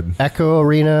really good. Echo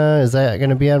Arena, is that going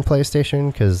to be on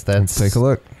PlayStation? Because that's Take a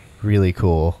look. Really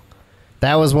cool.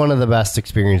 That was one of the best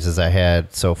experiences I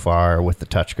had so far with the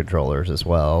touch controllers as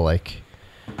well. Like,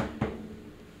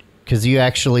 because you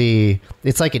actually,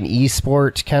 it's like an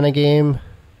esport kind of game.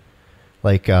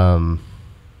 Like, well,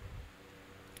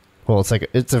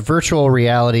 it's a virtual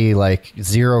reality, like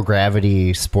zero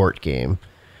gravity sport game.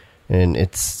 And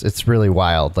it's really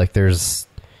wild. Like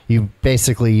you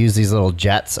basically use these little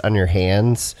jets on your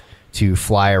hands to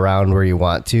fly around where you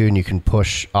want to, and you can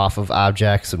push off of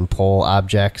objects and pull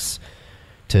objects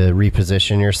to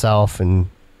reposition yourself in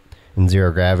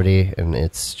zero gravity, and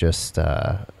it's just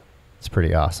it's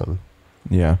pretty awesome.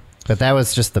 Yeah. But that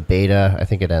was just the beta. I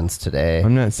think it ends today.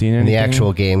 I'm not seeing anything. And the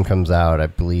actual game comes out, I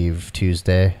believe,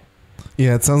 Tuesday.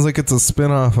 Yeah, it sounds like it's a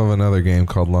spin-off of another game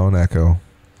called Lone Echo.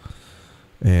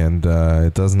 And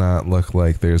it does not look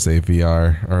like there's a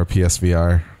VR or a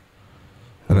PSVR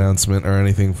announcement or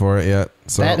anything for it yet.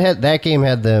 So that game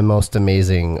had the most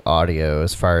amazing audio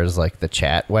as far as like the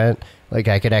chat went. Like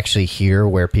I could actually hear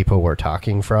where people were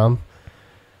talking from.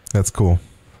 That's cool.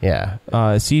 Yeah.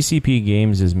 CCP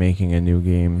Games is making a new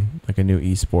game, like a new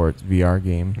esports VR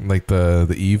game. Like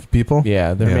the Eve people?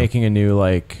 Yeah, they're making a new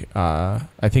like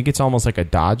I think it's almost like a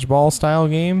dodgeball style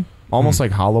game, almost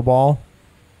like Hollow Ball,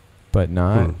 but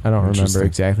not. I don't remember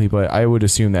exactly, but I would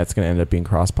assume that's going to end up being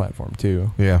cross-platform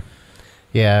too. Yeah.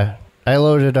 Yeah. I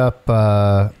loaded up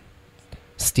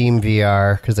Steam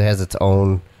VR because it has its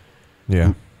own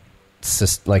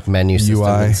like menu system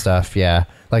UI and stuff. Yeah.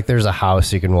 Like there's a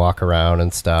house you can walk around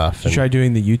and stuff. Did you try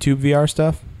doing the YouTube VR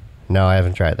stuff? No, I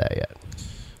haven't tried that yet.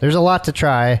 There's a lot to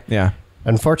try. Yeah.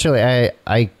 Unfortunately,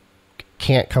 I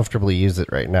can't comfortably use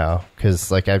it right now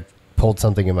because like I pulled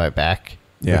something in my back,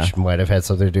 which might have had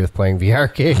something to do with playing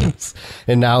VR games.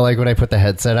 And now like when I put the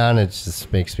headset on, it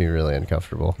just makes me really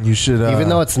uncomfortable. You should... even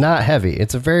though it's not heavy.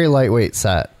 It's a very lightweight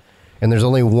set. And there's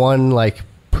only one like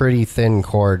pretty thin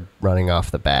cord running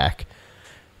off the back.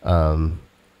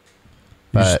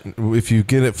 But if you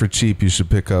get it for cheap, you should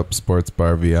pick up Sports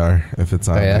Bar VR if it's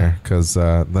on there, because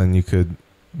then you could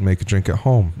make a drink at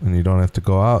home and you don't have to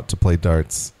go out to play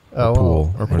darts or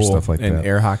pool or stuff like and that.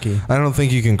 Air hockey. I don't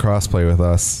think you can crossplay with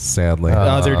us, sadly.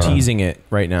 They're teasing it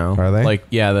right now. Are they? Like,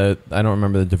 yeah, I don't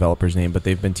remember the developer's name, but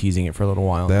they've been teasing it for a little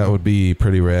while. That would be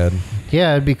pretty rad.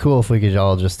 yeah, it'd be cool if we could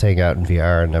all just hang out in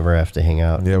VR and never have to hang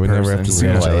out. Yeah, we never have to see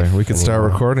each other. We could start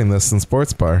recording this in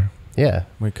Sports Bar. Yeah.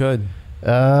 We could.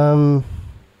 I'm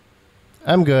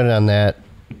good on that.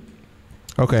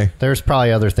 Okay. There's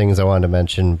probably other things I wanted to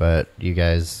mention, but you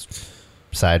guys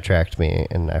sidetracked me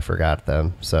and I forgot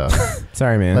them. So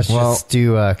sorry, man. Let's just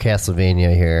do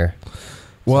Castlevania here.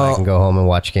 So I can go home and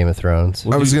watch Game of Thrones.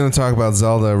 I was going to talk about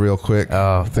Zelda real quick.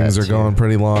 Oh, things are going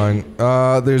pretty long.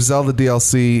 There's Zelda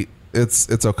DLC.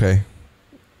 It's okay.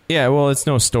 Yeah, well, it's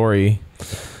no story.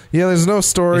 Yeah, there's no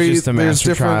story. It's just the there's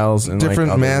master trials and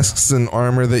different like masks and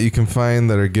armor that you can find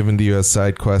that are given to you as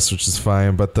side quests, which is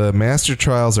fine. But the master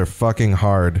trials are fucking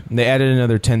hard. They added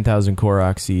another 10,000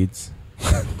 Korok seeds.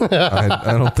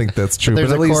 I don't think that's true.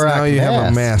 But at least Korok now you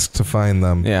have a mask to find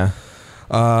them. Yeah.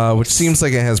 which seems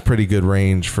like it has pretty good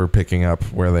range for picking up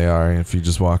where they are. If you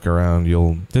just walk around,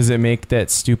 you'll... Does it make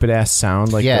that stupid ass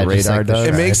sound like the radar like does?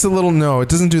 It makes a little... No, it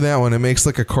doesn't do that one. It makes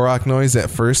like a Korok noise at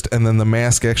first, and then the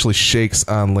mask actually shakes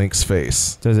on Link's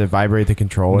face. Does it vibrate the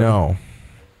controller? No.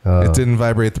 It didn't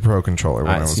vibrate the Pro Controller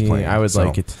when I was playing. I would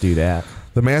like it to do that.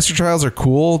 The Master Trials are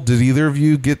cool. Did either of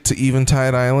you get to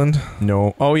Eventide Island?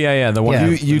 No. Oh, yeah. The one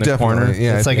you in the definitely... corner.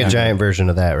 Yeah, it's like a giant version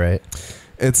of that, right?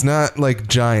 It's not like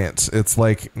giant. It's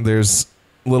like there's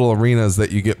little arenas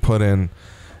that you get put in,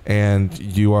 and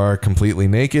you are completely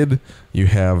naked. You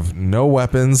have no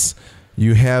weapons.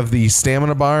 You have the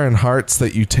stamina bar and hearts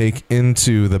that you take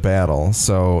into the battle.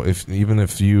 So if you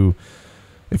eat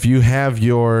a thing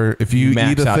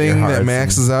that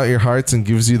maxes out your hearts and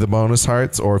gives you the bonus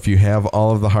hearts, or if you have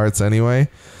all of the hearts anyway,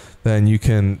 then you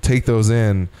can take those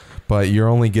in. But you're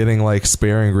only getting like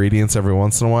spare ingredients every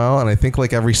once in a while. And I think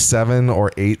like every 7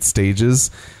 or 8 stages,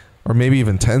 or maybe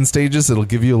even 10 stages, it'll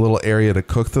give you a little area to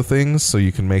cook the things so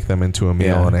you can make them into a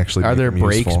meal and actually Are make there them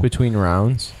breaks useful. between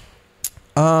rounds?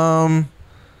 Not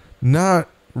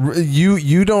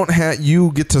you don't have,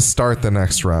 you get to start the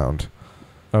next round.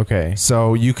 Okay.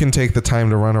 So you can take the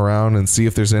time to run around and see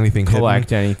if there's anything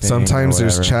Collect hidden. anything. Sometimes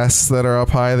there's chests that are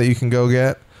up high that you can go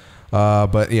get.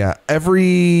 But yeah,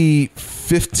 every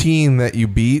 15 that you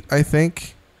beat, I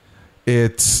think,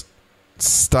 it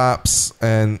stops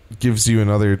and gives you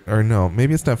another, or no,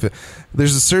 maybe it's not.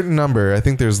 There's a certain number. I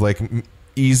think there's like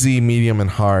easy, medium, and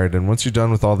hard. And once you're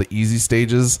done with all the easy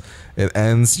stages, it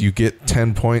ends. You get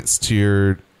 10 points to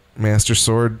your Master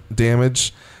Sword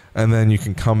damage, and then you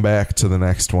can come back to the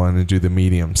next one and do the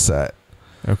medium set.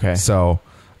 Okay. So...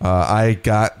 I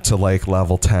got to like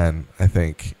level 10, I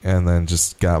think, and then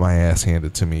just got my ass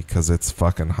handed to me because it's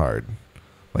fucking hard.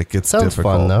 Like, it's Sounds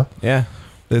difficult. fun, though. Yeah.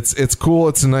 It's cool.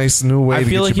 It's a nice new way to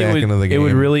get you back into the game. It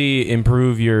would really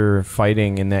improve your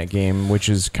fighting in that game, which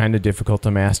is kind of difficult to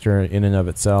master in and of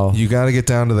itself. You got to get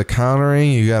down to the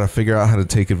countering. You got to figure out how to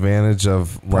take advantage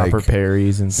of proper like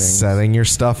parries and things. Setting your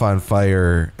stuff on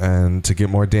fire and to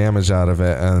get more damage out of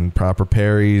it, and proper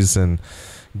parries, and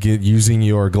using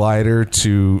your glider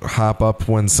to hop up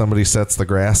when somebody sets the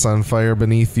grass on fire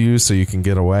beneath you so you can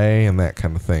get away, and that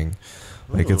kind of thing.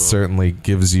 Like, it certainly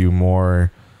gives you more.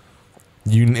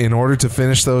 In order to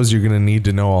finish those, you're going to need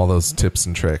to know all those tips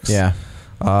and tricks. Yeah.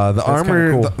 The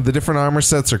armor, cool. the different armor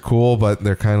sets are cool, but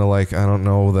they're kind of like, I don't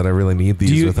know that I really need these.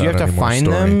 Do you without have to any more find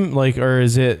story. them, like, or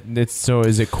is it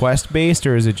quest based,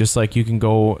 or is it just like you can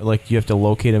go, like, you have to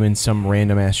locate them in some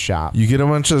random ass shop? You get a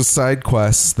bunch of side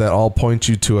quests that all point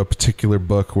you to a particular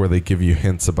book where they give you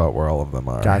hints about where all of them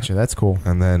are. Gotcha, that's cool.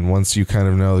 And then once you kind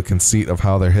of know the conceit of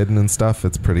how they're hidden and stuff,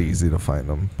 it's pretty easy to find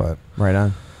them. But right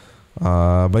on.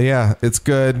 But yeah, it's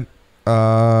good.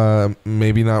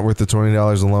 Maybe not worth the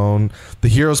 $20 alone. The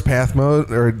Hero's Path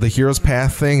mode, or the Hero's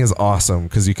Path thing, is awesome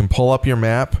because you can pull up your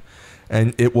map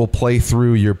and it will play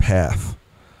through your path.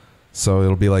 So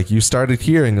it'll be like, you started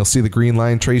here, and you'll see the green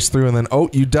line trace through, and then, oh,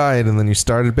 you died, and then you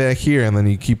started back here, and then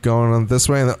you keep going on this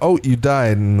way, and then, oh, you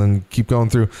died, and then keep going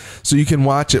through. So you can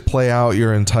watch it play out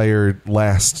your entire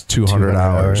last 200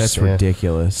 hours. That's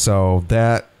ridiculous. So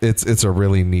that it's a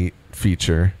really neat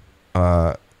feature.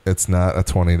 It's not a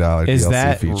 $20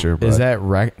 DLC feature. But is that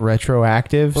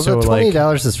retroactive? Well, so the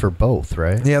 $20 is for both,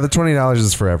 right? Yeah, the $20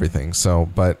 is for everything. So,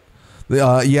 but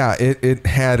yeah, it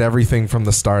had everything from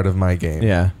the start of my game.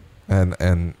 Yeah,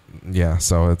 and yeah,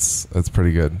 so it's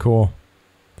pretty good. Cool.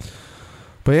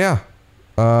 But yeah,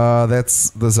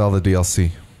 that's the Zelda DLC.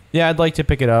 Yeah, I'd like to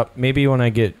pick it up. Maybe when I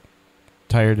get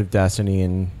tired of Destiny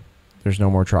and there's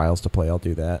no more trials to play, I'll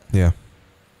do that. Yeah,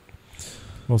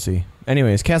 we'll see.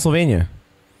 Anyways, Castlevania.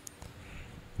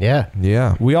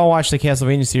 Yeah. We all watched the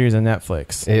Castlevania series on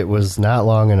Netflix. It was not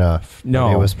long enough.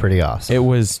 No. It was pretty awesome. It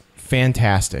was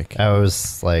fantastic. I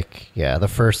was like, the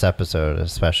first episode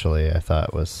especially I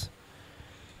thought was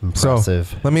impressive.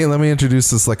 So let me introduce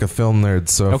this like a film nerd,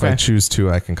 so if I choose to,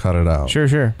 I can cut it out.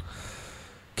 Sure.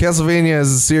 Castlevania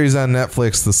is a series on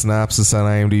Netflix. The synopsis on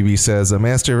IMDb says a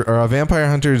vampire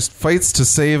hunter fights to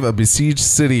save a besieged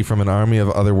city from an army of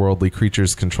otherworldly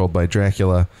creatures controlled by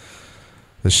Dracula.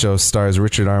 The show stars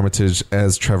Richard Armitage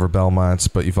as Trevor Belmont,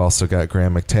 but you've also got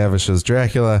Graham McTavish as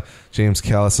Dracula, James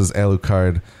Callis as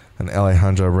Alucard, and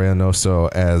Alejandro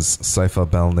Reynoso as Sypha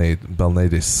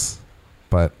Belnadis.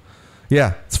 But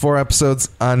yeah, it's 4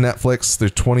 episodes on Netflix. They're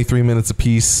 23 minutes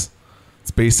apiece. It's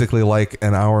basically like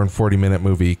an hour and 40-minute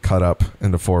movie cut up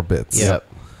into 4 bits. Yep.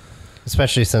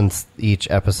 Especially since each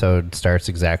episode starts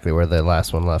exactly where the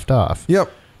last one left off.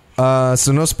 Yep.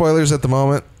 So no spoilers at the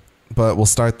moment, but we'll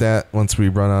start that once we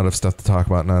run out of stuff to talk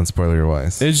about non-spoiler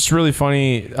wise. It's just really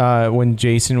funny when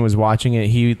Jason was watching it.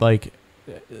 He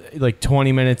like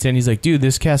 20 minutes in, he's like, dude,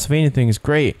 this Castlevania thing is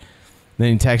great. And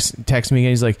then he texts me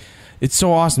again. He's like, it's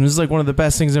so awesome. This is like one of the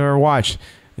best things I've ever watched.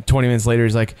 And 20 minutes later,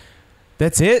 he's like,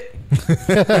 that's it?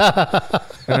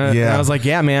 And I was like,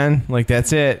 yeah, man, like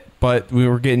that's it. But we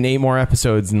were getting 8 more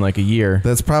episodes in like a year.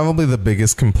 That's probably the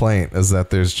biggest complaint, is that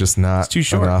there's just not too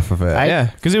short. enough of it.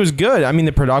 Yeah, because it was good. I mean,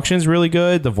 the production's really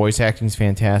good. The voice acting's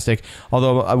fantastic.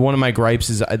 Although one of my gripes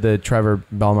is the Trevor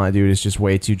Belmont dude is just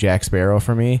way too Jack Sparrow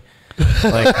for me.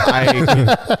 Like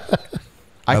I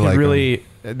could really.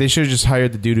 They should have just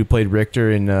hired the dude who played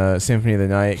Richter in Symphony of the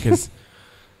Night, because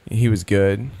he was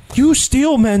good. You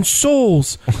steal men's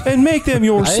souls and make them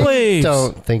your slaves. I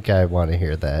don't think I want to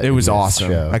hear that. It was awesome.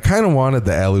 Show. I kind of wanted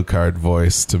the Alucard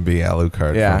voice to be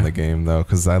Alucard from the game, though,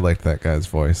 because I liked that guy's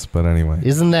voice. But anyway.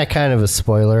 Isn't that kind of a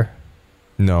spoiler?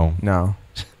 No.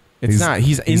 It's not.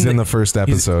 He's in the first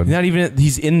episode. Not even.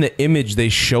 He's in the image they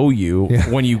show you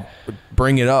when you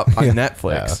bring it up on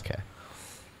Netflix. Oh, okay.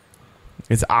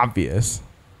 It's obvious.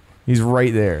 He's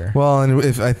right there. Well, and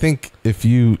if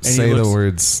you say the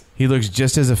words, he looks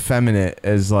just as effeminate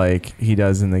as like he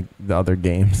does in the other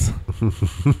games.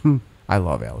 I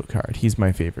love Alucard. He's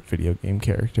my favorite video game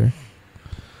character.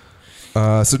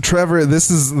 So Trevor, this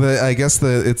is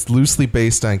it's loosely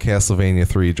based on Castlevania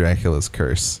 3: Dracula's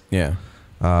Curse. Yeah.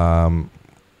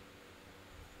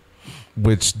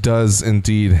 Which does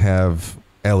indeed have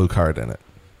Alucard in it.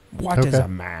 What is a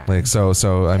man? Like so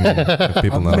I mean, if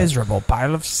people know. Miserable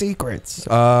pile of secrets.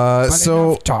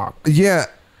 So talk. Yeah,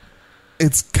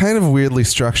 it's kind of weirdly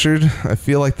structured. I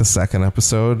feel like the second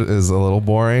episode is a little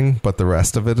boring, but the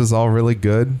rest of it is all really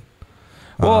good.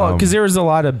 Well, because there was a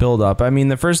lot of build up. I mean,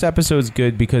 the first episode's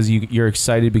good because you're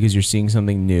excited because you're seeing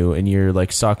something new and you're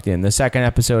like sucked in. The second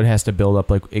episode has to build up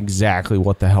like exactly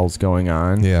what the hell's going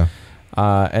on. Yeah.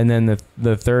 And then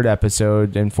the third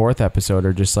episode and fourth episode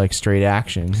are just like straight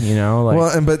action, you know. Like,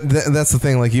 well, that's the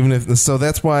thing. Like, even if so,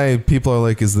 that's why people are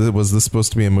like, was this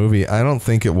supposed to be a movie? I don't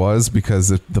think it was, because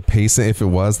the pacing. If it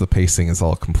was, the pacing is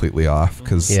all completely off.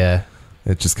 Because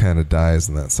it just kind of dies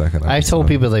in that second episode. I told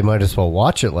people they might as well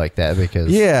watch it like that,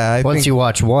 because once you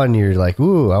watch one, you're like,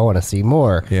 ooh, I want to see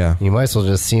more. Yeah, you might as well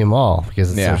just see them all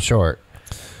because it's so short.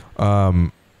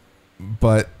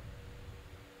 But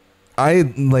I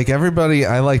like everybody.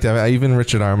 I even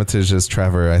Richard Armitage as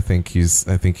Trevor. I think he's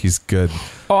good.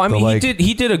 Oh, I mean,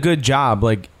 he did a good job.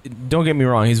 Like, don't get me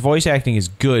wrong, his voice acting is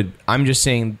good. I'm just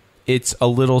saying it's a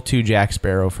little too Jack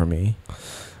Sparrow for me.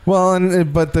 Well,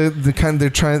 but they're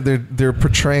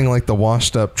portraying like the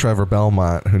washed up Trevor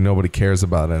Belmont who nobody cares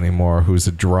about anymore, who's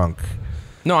a drunk.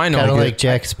 No, I know. Kind of like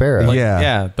Jack Sparrow. Like,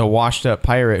 yeah, the washed up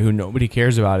pirate who nobody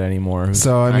cares about anymore.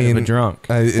 So I mean, a drunk.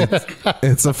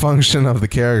 It's a function of the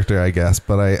character, I guess.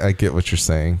 But I get what you're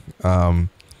saying.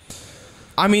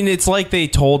 I mean, it's like they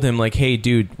told him, like, "Hey,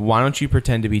 dude, why don't you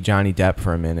pretend to be Johnny Depp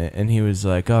for a minute?" And he was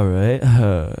like, "All right,"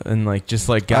 and like just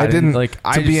like got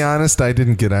be honest, I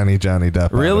didn't get any Johnny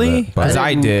Depp. Really? Because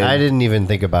I did. I didn't even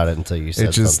think about it until you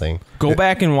said something. Go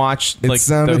back and watch like his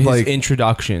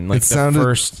introduction, like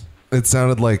first. It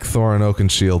sounded like Thorin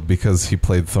Oakenshield because he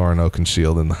played Thorin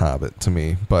Oakenshield in The Hobbit to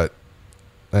me. But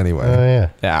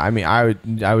anyway, yeah. I mean, I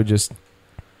would just,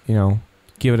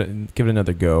 give it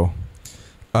another go.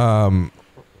 But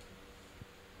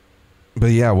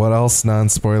yeah, what else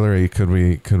non-spoilery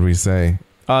could we say?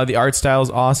 The art style is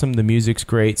awesome. The music's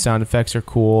great. Sound effects are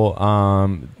cool.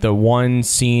 The one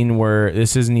scene where,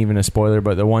 this isn't even a spoiler,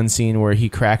 but the one scene where he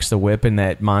cracks the whip and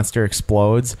that monster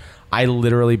explodes, I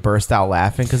literally burst out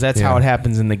laughing because that's how it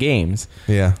happens in the games.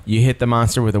 Yeah. You hit the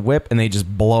monster with a whip and they just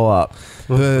blow up.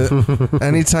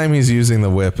 Anytime he's using the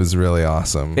whip is really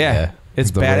awesome. Yeah.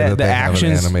 It's bad. The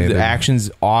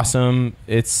action's awesome.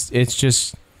 It's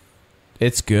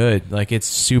good. Like, it's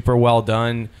super well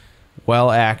done,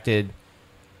 well acted,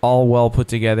 all well put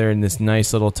together in this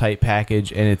nice little tight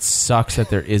package, and it sucks that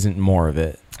there isn't more of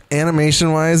it.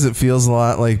 Animation wise, it feels a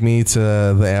lot like me to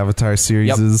the Avatar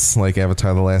series, like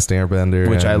Avatar: The Last Airbender,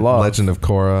 which I love. Legend of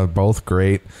Korra, both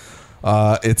great.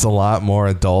 It's a lot more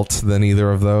adult than either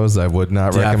of those. I would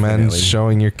not recommend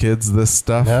showing your kids this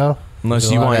stuff. No, unless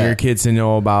you want your kids to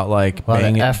know about like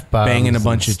banging a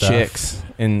bunch of chicks,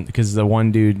 and because the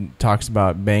one dude talks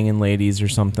about banging ladies or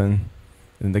something.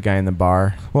 The guy in the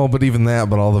bar. Well, but even that,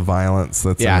 but all the violence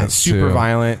that's in it super too.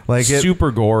 Violent, like super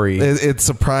gory. It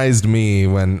surprised me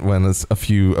when a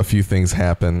few things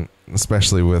happen,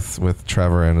 especially with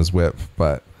Trevor and his whip.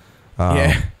 But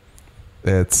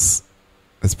it's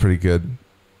pretty good.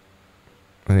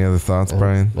 Any other thoughts,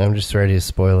 Brian? I'm just ready to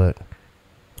spoil it.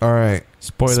 All right,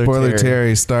 spoiler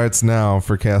Terry starts now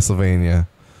for Castlevania.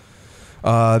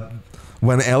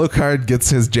 When Alucard gets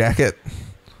his jacket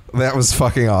That was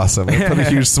fucking awesome. It put a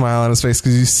huge smile on his face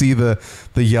because you see the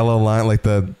yellow line, like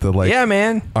the like yeah,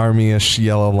 man, army-ish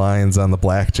yellow lines on the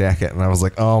black jacket, and I was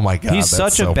like, oh my god, he's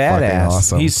that's such a so badass.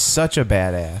 awesome. He's such a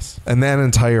badass. And that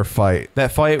entire fight,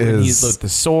 when he's with the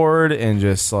sword and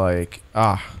just like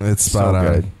it's spot on.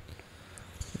 Good.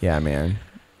 Yeah, man.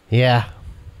 Yeah.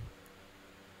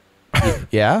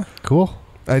 Yeah. Cool.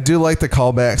 I do like the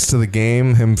callbacks to the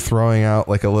game, him throwing out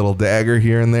like a little dagger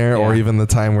here and there, or even the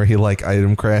time where he like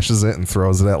item crashes it and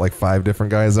throws it at like 5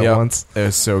 different guys at once. It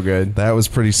was so good. That was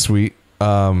pretty sweet.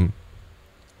 And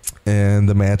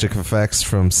the magic effects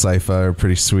from Sypha are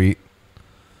pretty sweet.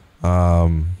 But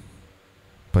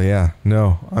yeah,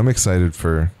 no, I'm excited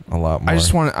for a lot more.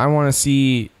 I want to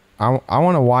see, I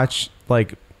want to watch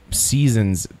like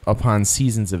seasons upon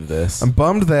seasons of this. I'm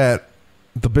bummed that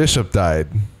the bishop died.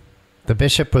 The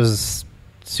bishop was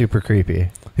super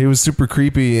creepy. He was super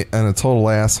creepy and a total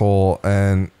asshole,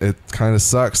 and it kind of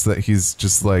sucks that he's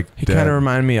just like he kind of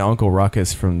reminded me of Uncle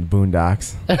Ruckus from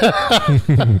Boondocks.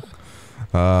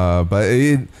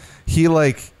 But he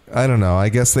like, I don't know, I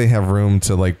guess they have room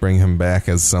to like bring him back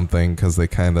as something because they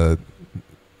kind of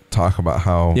talk about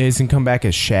how he's gonna come back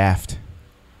as Shaft.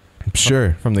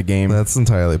 Sure, from the game. That's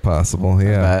entirely possible.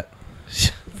 Yeah,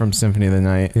 from Symphony of the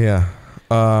Night. Yeah.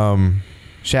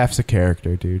 Shaft's a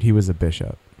character, dude. He was a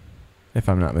bishop, if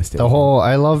I'm not mistaken.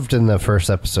 I loved in the first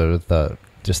episode the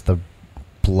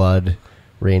blood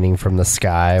raining from the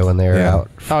sky when they were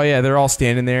out. Oh yeah, they're all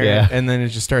standing there, and then it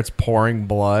just starts pouring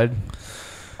blood,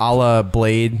 a la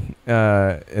Blade.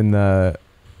 In the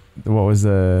what was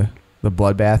the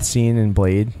bloodbath scene in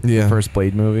Blade? Yeah, the first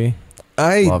Blade movie.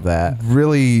 I love that.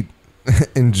 Really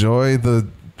enjoy the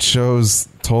show's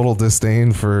total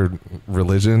disdain for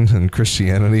religion and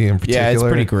Christianity in particular. Yeah, it's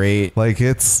pretty great. Like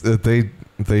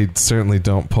they certainly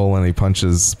don't pull any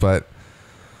punches, but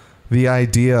the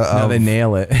idea of they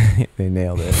nail it. They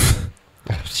nailed it.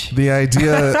 the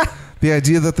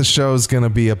idea that the show is going to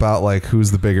be about like who's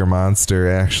the bigger monster,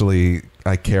 actually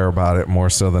I care about it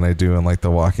more so than I do in like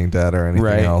The Walking Dead or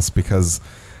anything else, because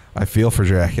I feel for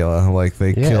Dracula. Like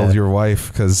they killed your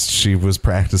wife because she was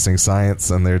practicing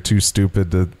science, and they're too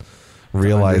stupid to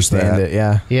realize that. It,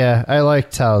 yeah. I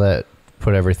liked how that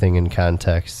put everything in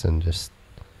context and just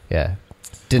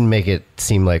didn't make it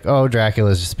seem like, oh,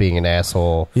 Dracula's just being an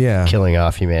asshole, killing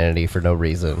off humanity for no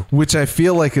reason. Which I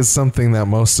feel like is something that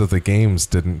most of the games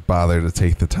didn't bother to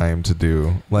take the time to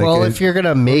do. Like, well, if you're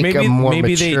gonna make a more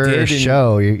mature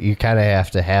show, you kind of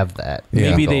have to have that.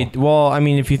 Maybe they. Well, I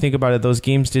mean, if you think about it, those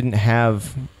games didn't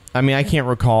have. I mean, I can't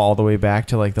recall all the way back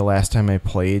to like the last time I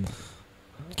played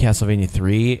Castlevania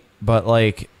 3, but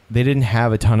like they didn't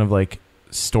have a ton of like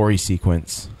story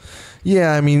sequence.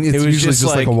 Yeah, I mean, it's usually just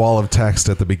like a wall of text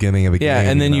at the beginning of the game. Yeah,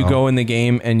 and then you go in the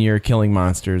game and you're killing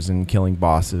monsters and killing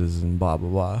bosses and blah, blah,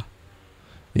 blah.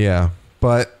 Yeah,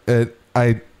 but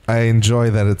I enjoy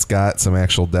that it's got some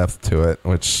actual depth to it,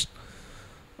 which,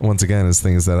 once again, is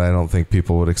things that I don't think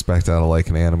people would expect out of like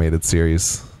an animated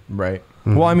series. Right.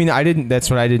 Mm-hmm. Well, I mean,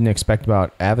 that's what I didn't expect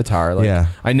about Avatar.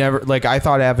 Like, I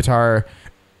thought Avatar,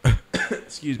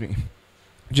 excuse me,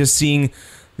 just seeing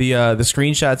the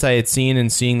screenshots I had seen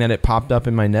and seeing that it popped up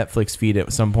in my Netflix feed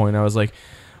at some point, I was like,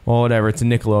 well, whatever, it's a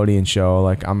Nickelodeon show,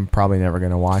 like I'm probably never going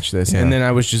to watch this. And then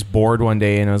I was just bored one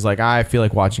day and I was like, I feel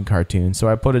like watching cartoons. So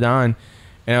I put it on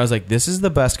and I was like, this is the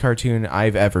best cartoon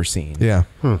I've ever seen. Yeah.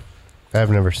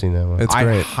 I've never seen that one. It's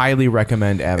great. I highly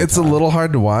recommend Avatar. It's a little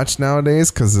hard to watch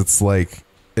nowadays because it's like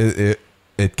it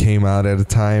came out at a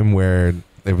time where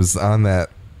it was on that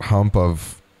hump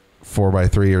of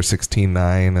 4:3 or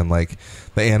 16:9, and like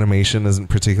the animation isn't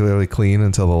particularly clean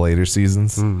until the later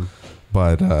seasons.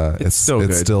 But it's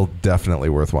still definitely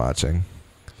worth watching.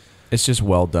 It's just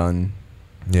well done.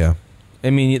 Yeah. I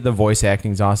mean, the voice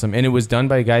acting's awesome, and it was done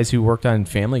by guys who worked on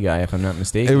Family Guy, if I'm not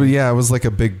mistaken. It was like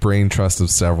a big brain trust of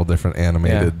several different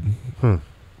animated, and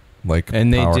they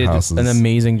did an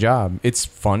amazing job. It's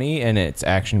funny and it's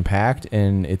action packed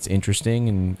and it's interesting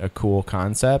and a cool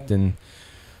concept. And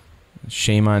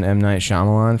shame on M. Night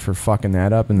Shyamalan for fucking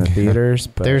that up in the theaters.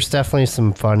 But there's definitely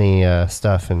some funny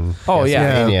stuff in. Oh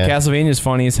yeah, Castlevania's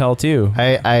funny as hell too.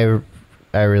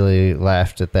 I really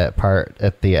laughed at that part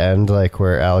at the end, like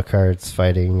where Alucard's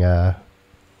fighting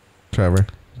Trevor,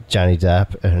 Johnny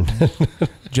Depp, and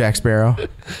Jack Sparrow,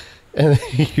 and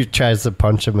he tries to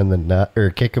punch him in the nut or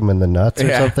kick him in the nuts or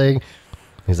something.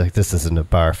 He's like, "This isn't a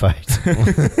bar fight."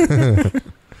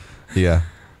 Yeah,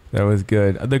 that was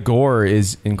good. The gore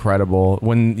is incredible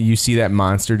when you see that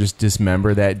monster just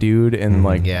dismember that dude and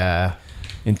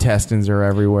intestines are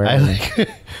everywhere. I like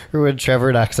when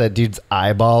Trevor knocks that dude's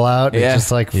eyeball out. It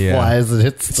just like flies and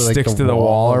hits sticks to the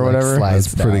wall or whatever.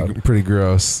 That's pretty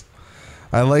gross.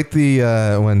 I like the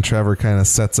when Trevor kind of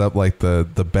sets up like the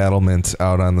battlement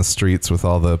out on the streets with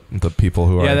all the people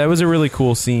who are. Yeah, that was a really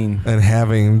cool scene. And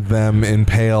having them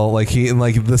impale the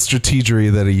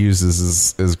strategery that he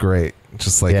uses is great.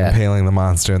 Just like impaling the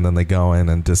monster, and then they go in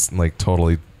and just like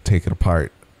totally take it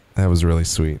apart. That was really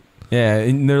sweet. Yeah,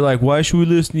 and they're like, "Why should we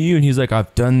listen to you?" And he's like, I'm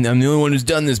the only one who's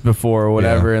done this before, or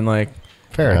whatever. And like,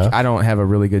 fair enough. I don't have a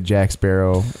really good Jack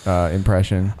Sparrow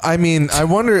impression. I mean, I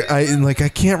wonder. I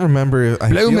can't remember.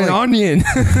 Bloomin' onion.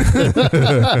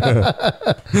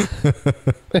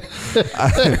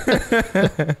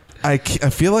 I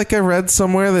feel like I read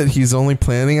somewhere that he's only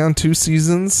planning on 2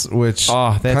 seasons, which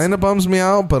kind of bums me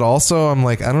out. But also, I'm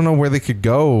like, I don't know where they could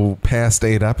go past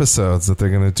 8 episodes that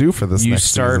they're going to do for this. You next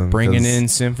start season, bringing in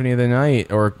Symphony of the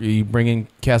Night, or you bring in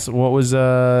What was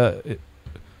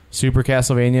Super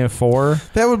Castlevania 4?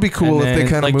 That would be cool if they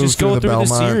kind of just go through the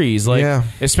series, yeah.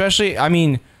 Especially, I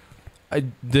mean,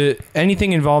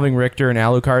 anything involving Richter and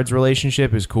Alucard's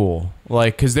relationship is cool,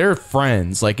 like because they're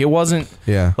friends. Like it wasn't,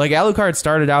 like Alucard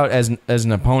started out as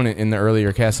an opponent in the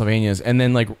earlier Castlevanias, and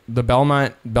then like the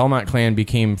Belmont clan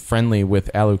became friendly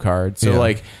with Alucard. So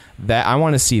like that, I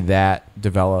want to see that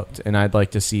developed, and I'd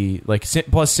like to see like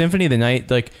plus Symphony of the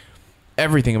Night, like.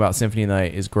 Everything about Symphony of the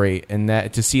Night is great, and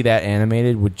that to see that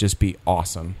animated would just be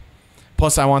awesome.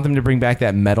 Plus, I want them to bring back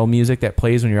that metal music that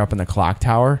plays when you're up in the clock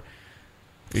tower.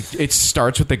 It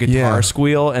starts with the guitar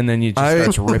squeal, and then you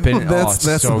just start ripping. That's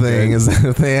so the thing good. is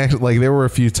that they actually like there were a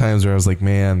few times where I was like,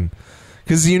 man,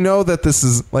 because you know that this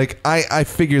is like I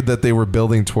figured that they were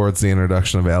building towards the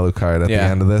introduction of Alucard at the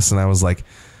end of this, and I was like.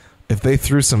 If they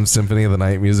threw some Symphony of the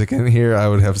Night music in here, I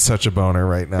would have such a boner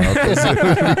right now.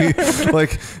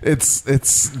 Like it's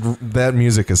that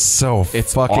music is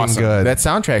fucking awesome. good. That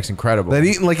soundtrack's incredible.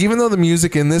 Even though the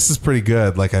music in this is pretty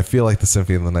good, like I feel like the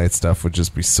Symphony of the Night stuff would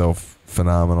just be so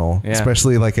phenomenal,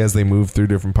 especially like as they move through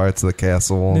different parts of the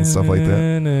castle and stuff like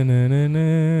that.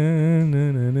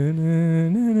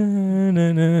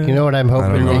 You know what I'm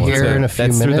hoping to hear in a few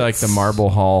minutes? Through like the Marble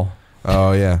Hall.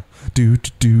 Oh yeah. Do.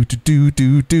 Yeah.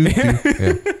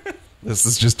 This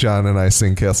is just John and I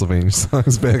sing Castlevania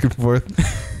songs back and forth.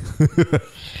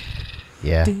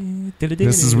 Yeah.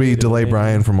 This is we delay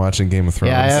Brian from watching Game of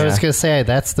Thrones. Yeah, I was gonna say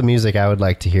that's the music I would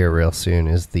like to hear real soon.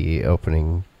 Is the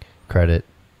opening credit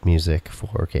music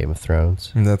for Game of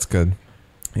Thrones. That's good.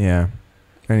 Yeah.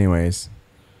 Anyways,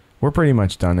 we're pretty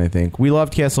much done. I think we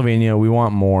loved Castlevania. We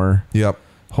want more. Yep.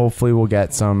 Hopefully, we'll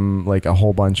get some like a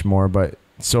whole bunch more, but.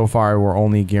 So far, we're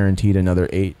only guaranteed another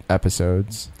 8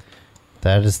 episodes.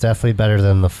 That is definitely better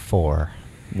than the 4.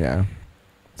 Yeah,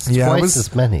 it's twice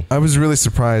as many. I was really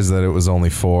surprised that it was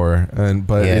only 4,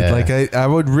 I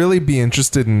would really be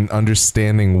interested in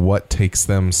understanding what takes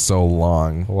them so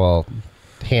long. Well,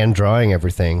 hand drawing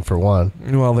everything for one.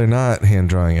 Well, they're not hand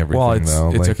drawing everything. Well,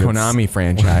 it's a Konami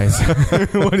franchise.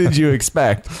 What did you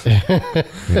expect?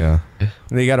 Yeah.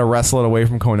 They got to wrestle it away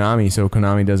from Konami so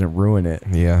Konami doesn't ruin it.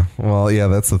 Yeah. Well, yeah,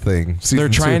 that's the thing.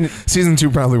 Season 2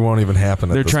 probably won't even happen.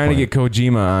 They're trying to get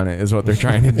Kojima on it, is what they're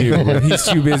trying to do. But he's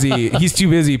too busy. He's too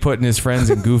busy putting his friends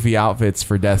in goofy outfits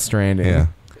for Death Stranding. Yeah,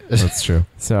 that's true.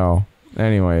 So,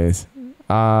 anyways,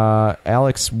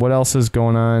 Alex, what else is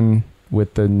going on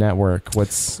with the network?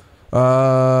 What's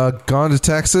Gone to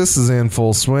Texas is in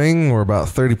full swing. We're about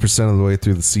 30% of the way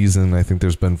through the season. I think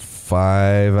there's been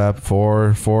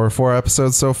 4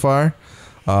 episodes so far.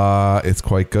 It's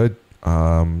quite good.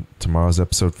 Tomorrow's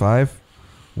episode 5.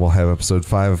 We'll have episode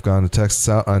 5 of Gone to Texas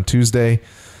out on Tuesday.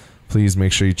 Please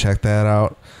make sure you check that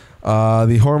out.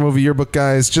 The Horror Movie Yearbook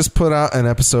guys just put out an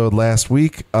episode last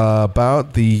week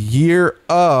about the year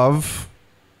of...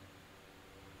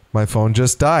 My phone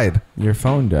just died. Your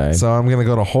phone died. So I'm going to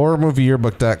go to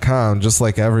horrormovieyearbook.com, just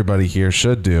like everybody here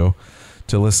should do,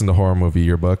 to listen to Horror Movie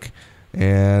Yearbook.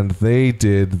 And they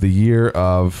did the year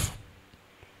of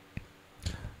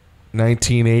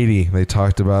 1980. They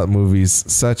talked about movies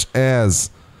such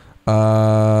as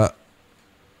Terror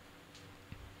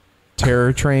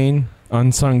Train,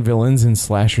 Unsung Villains in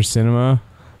Slasher Cinema.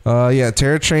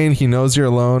 Terror Train, He Knows You're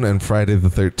Alone, and Friday the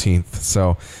 13th.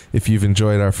 So if you've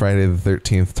enjoyed our Friday the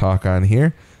 13th talk on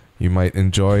here, you might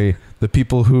enjoy the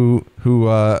people who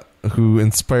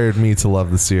inspired me to love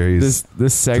the series.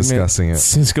 This segment, discussing it.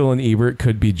 Siskel and Ebert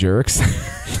could be jerks.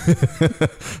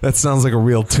 That sounds like a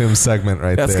real Tim segment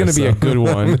right That's there. That's going to be a good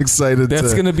one. I'm excited.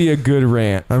 That's going to be a good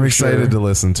rant. I'm excited to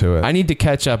listen to it. I need to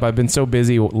catch up. I've been so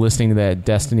busy listening to that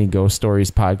Destiny Ghost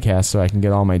Stories podcast so I can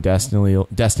get all my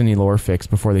Destiny lore fixed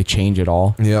before they change it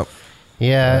all. Yep.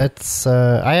 Yeah, it's.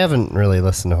 I haven't really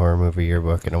listened to Horror Movie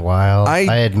Yearbook in a while. I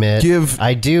admit,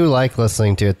 I do like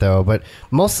listening to it though, but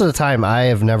most of the time I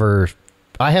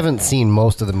haven't seen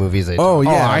most of the movies they.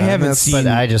 I haven't seen. But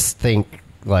I just think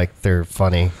like they're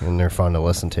funny and they're fun to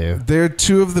listen to. They're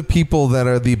two of the people that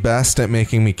are the best at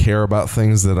making me care about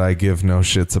things that I give no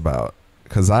shits about.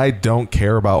 Because I don't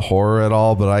care about horror at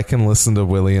all, but I can listen to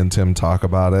Willie and Tim talk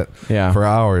about it for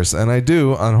hours. And I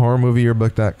do on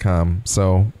horrormovieyearbook.com.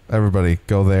 So everybody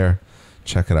go there,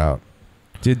 check it out.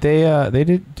 Did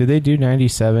they do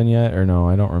 97 yet or no?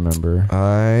 I don't remember.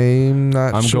 I'm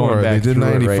not sure. They did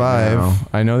 95. Right,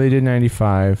 I know they did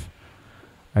 95.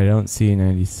 I don't see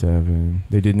 97.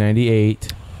 They did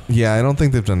 98. Yeah, I don't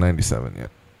think they've done 97 yet.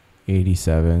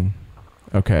 87.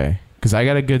 Okay. Because I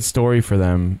got a good story for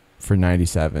them for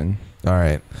 97. All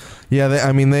right. Yeah,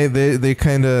 they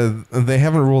kind of, they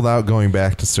haven't ruled out going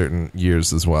back to certain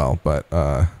years as well, but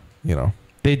you know.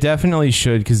 They definitely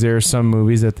should, because there are some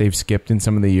movies that they've skipped in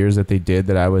some of the years that they did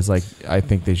that I was like, I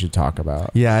think they should talk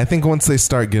about. Yeah, I think once they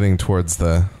start getting towards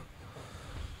the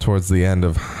end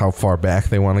of how far back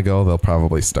they want to go, they'll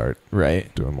probably start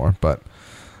doing more. But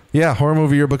yeah, Horror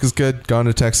Movie Yearbook is good. Gone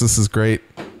to Texas is great.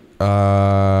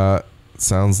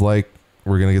 Sounds like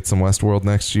we're going to get some Westworld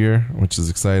next year, which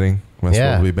is exciting.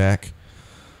 Westworld will be back.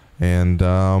 And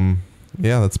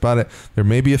yeah, that's about it. There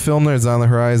may be a film that's on the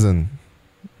horizon.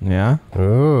 Yeah?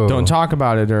 Ooh. Don't talk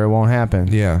about it or it won't happen.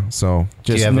 Yeah, so just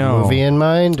do you have a movie in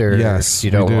mind? Or yes, you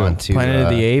don't want to? Planet of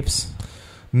the Apes?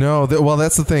 No, well,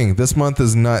 that's the thing. This month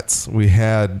is nuts. We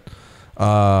had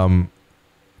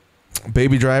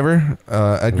Baby Driver.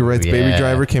 Edgar Wright's Baby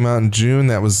Driver came out in June.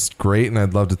 That was great, and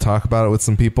I'd love to talk about it with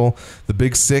some people. The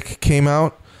Big Sick came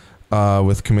out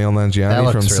with Kumail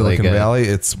Nanjiani from Silicon Valley.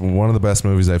 It's one of the best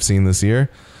movies I've seen this year.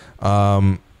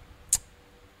 Spider-Man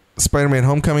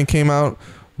Homecoming came out.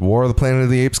 War of the Planet of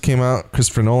the Apes came out.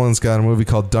 Christopher Nolan's got a movie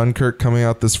called Dunkirk coming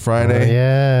out this Friday.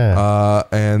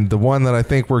 And the one that I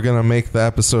think we're going to make the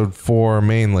episode for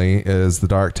mainly is The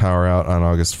Dark Tower, out on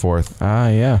August 4th.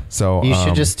 Yeah. So you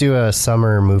should just do a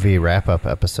summer movie wrap-up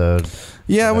episode.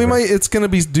 Yeah, we might. It's going to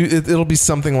be it'll be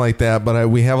something like that, but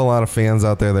we have a lot of fans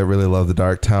out there that really love The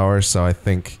Dark Tower, so I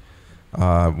think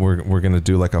we're going to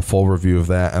do like a full review of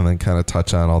that and then kind of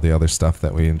touch on all the other stuff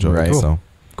that we enjoy. Right. So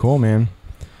cool, man.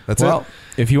 That's it.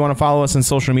 If you want to follow us on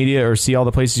social media or see all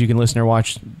the places you can listen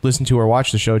to or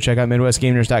watch the show, check out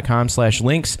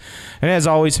MidwestGameNerds.com/links. And as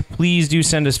always, please do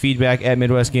send us feedback at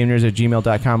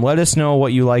MidwestGameNerds@gmail.com. Let us know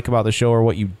what you like about the show or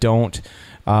what you don't.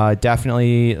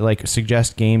 Definitely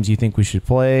suggest games you think we should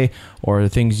play or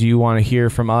things you want to hear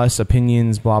from us,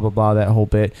 opinions, blah, blah, blah, that whole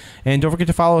bit. And don't forget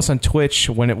to follow us on Twitch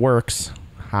when it works.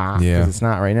 Because it's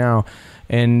not right now.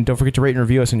 And don't forget to rate and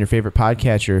review us on your favorite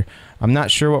podcatcher. I'm not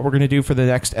sure what we're going to do for the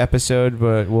next episode,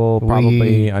 but we'll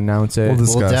probably announce it.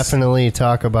 We'll definitely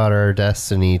talk about our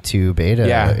Destiny 2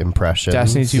 beta impressions.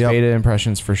 Destiny 2 beta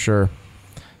impressions for sure.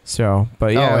 So,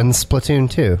 but yeah. Oh, and Splatoon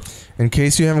 2. In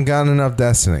case you haven't gotten enough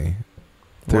Destiny,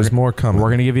 there's more coming. We're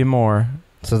going to give you more.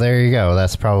 So there you go.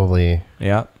 That's probably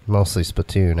mostly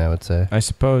Splatoon, I would say. I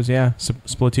suppose, yeah.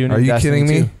 Splatoon. Are and you Destiny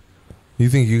kidding me? 2. You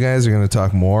think you guys are going to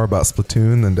talk more about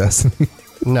Splatoon than Destiny?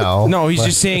 No, he's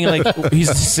just saying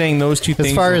he's saying those two things.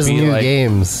 As far as new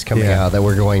games coming out that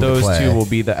we're going to play, those two will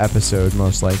be the episode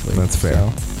most likely. That's fair.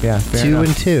 So, yeah, fair 2 enough.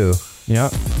 and 2.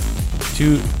 Yep.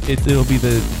 2. It'll be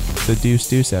the Deuce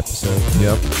Deuce episode.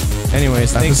 Yep.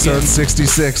 Anyways, thanks episode again.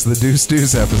 66, the Deuce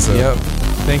Deuce episode. Yep.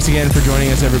 Thanks again for joining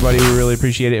us, everybody. We really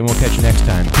appreciate it, and we'll catch you next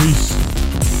time. Peace.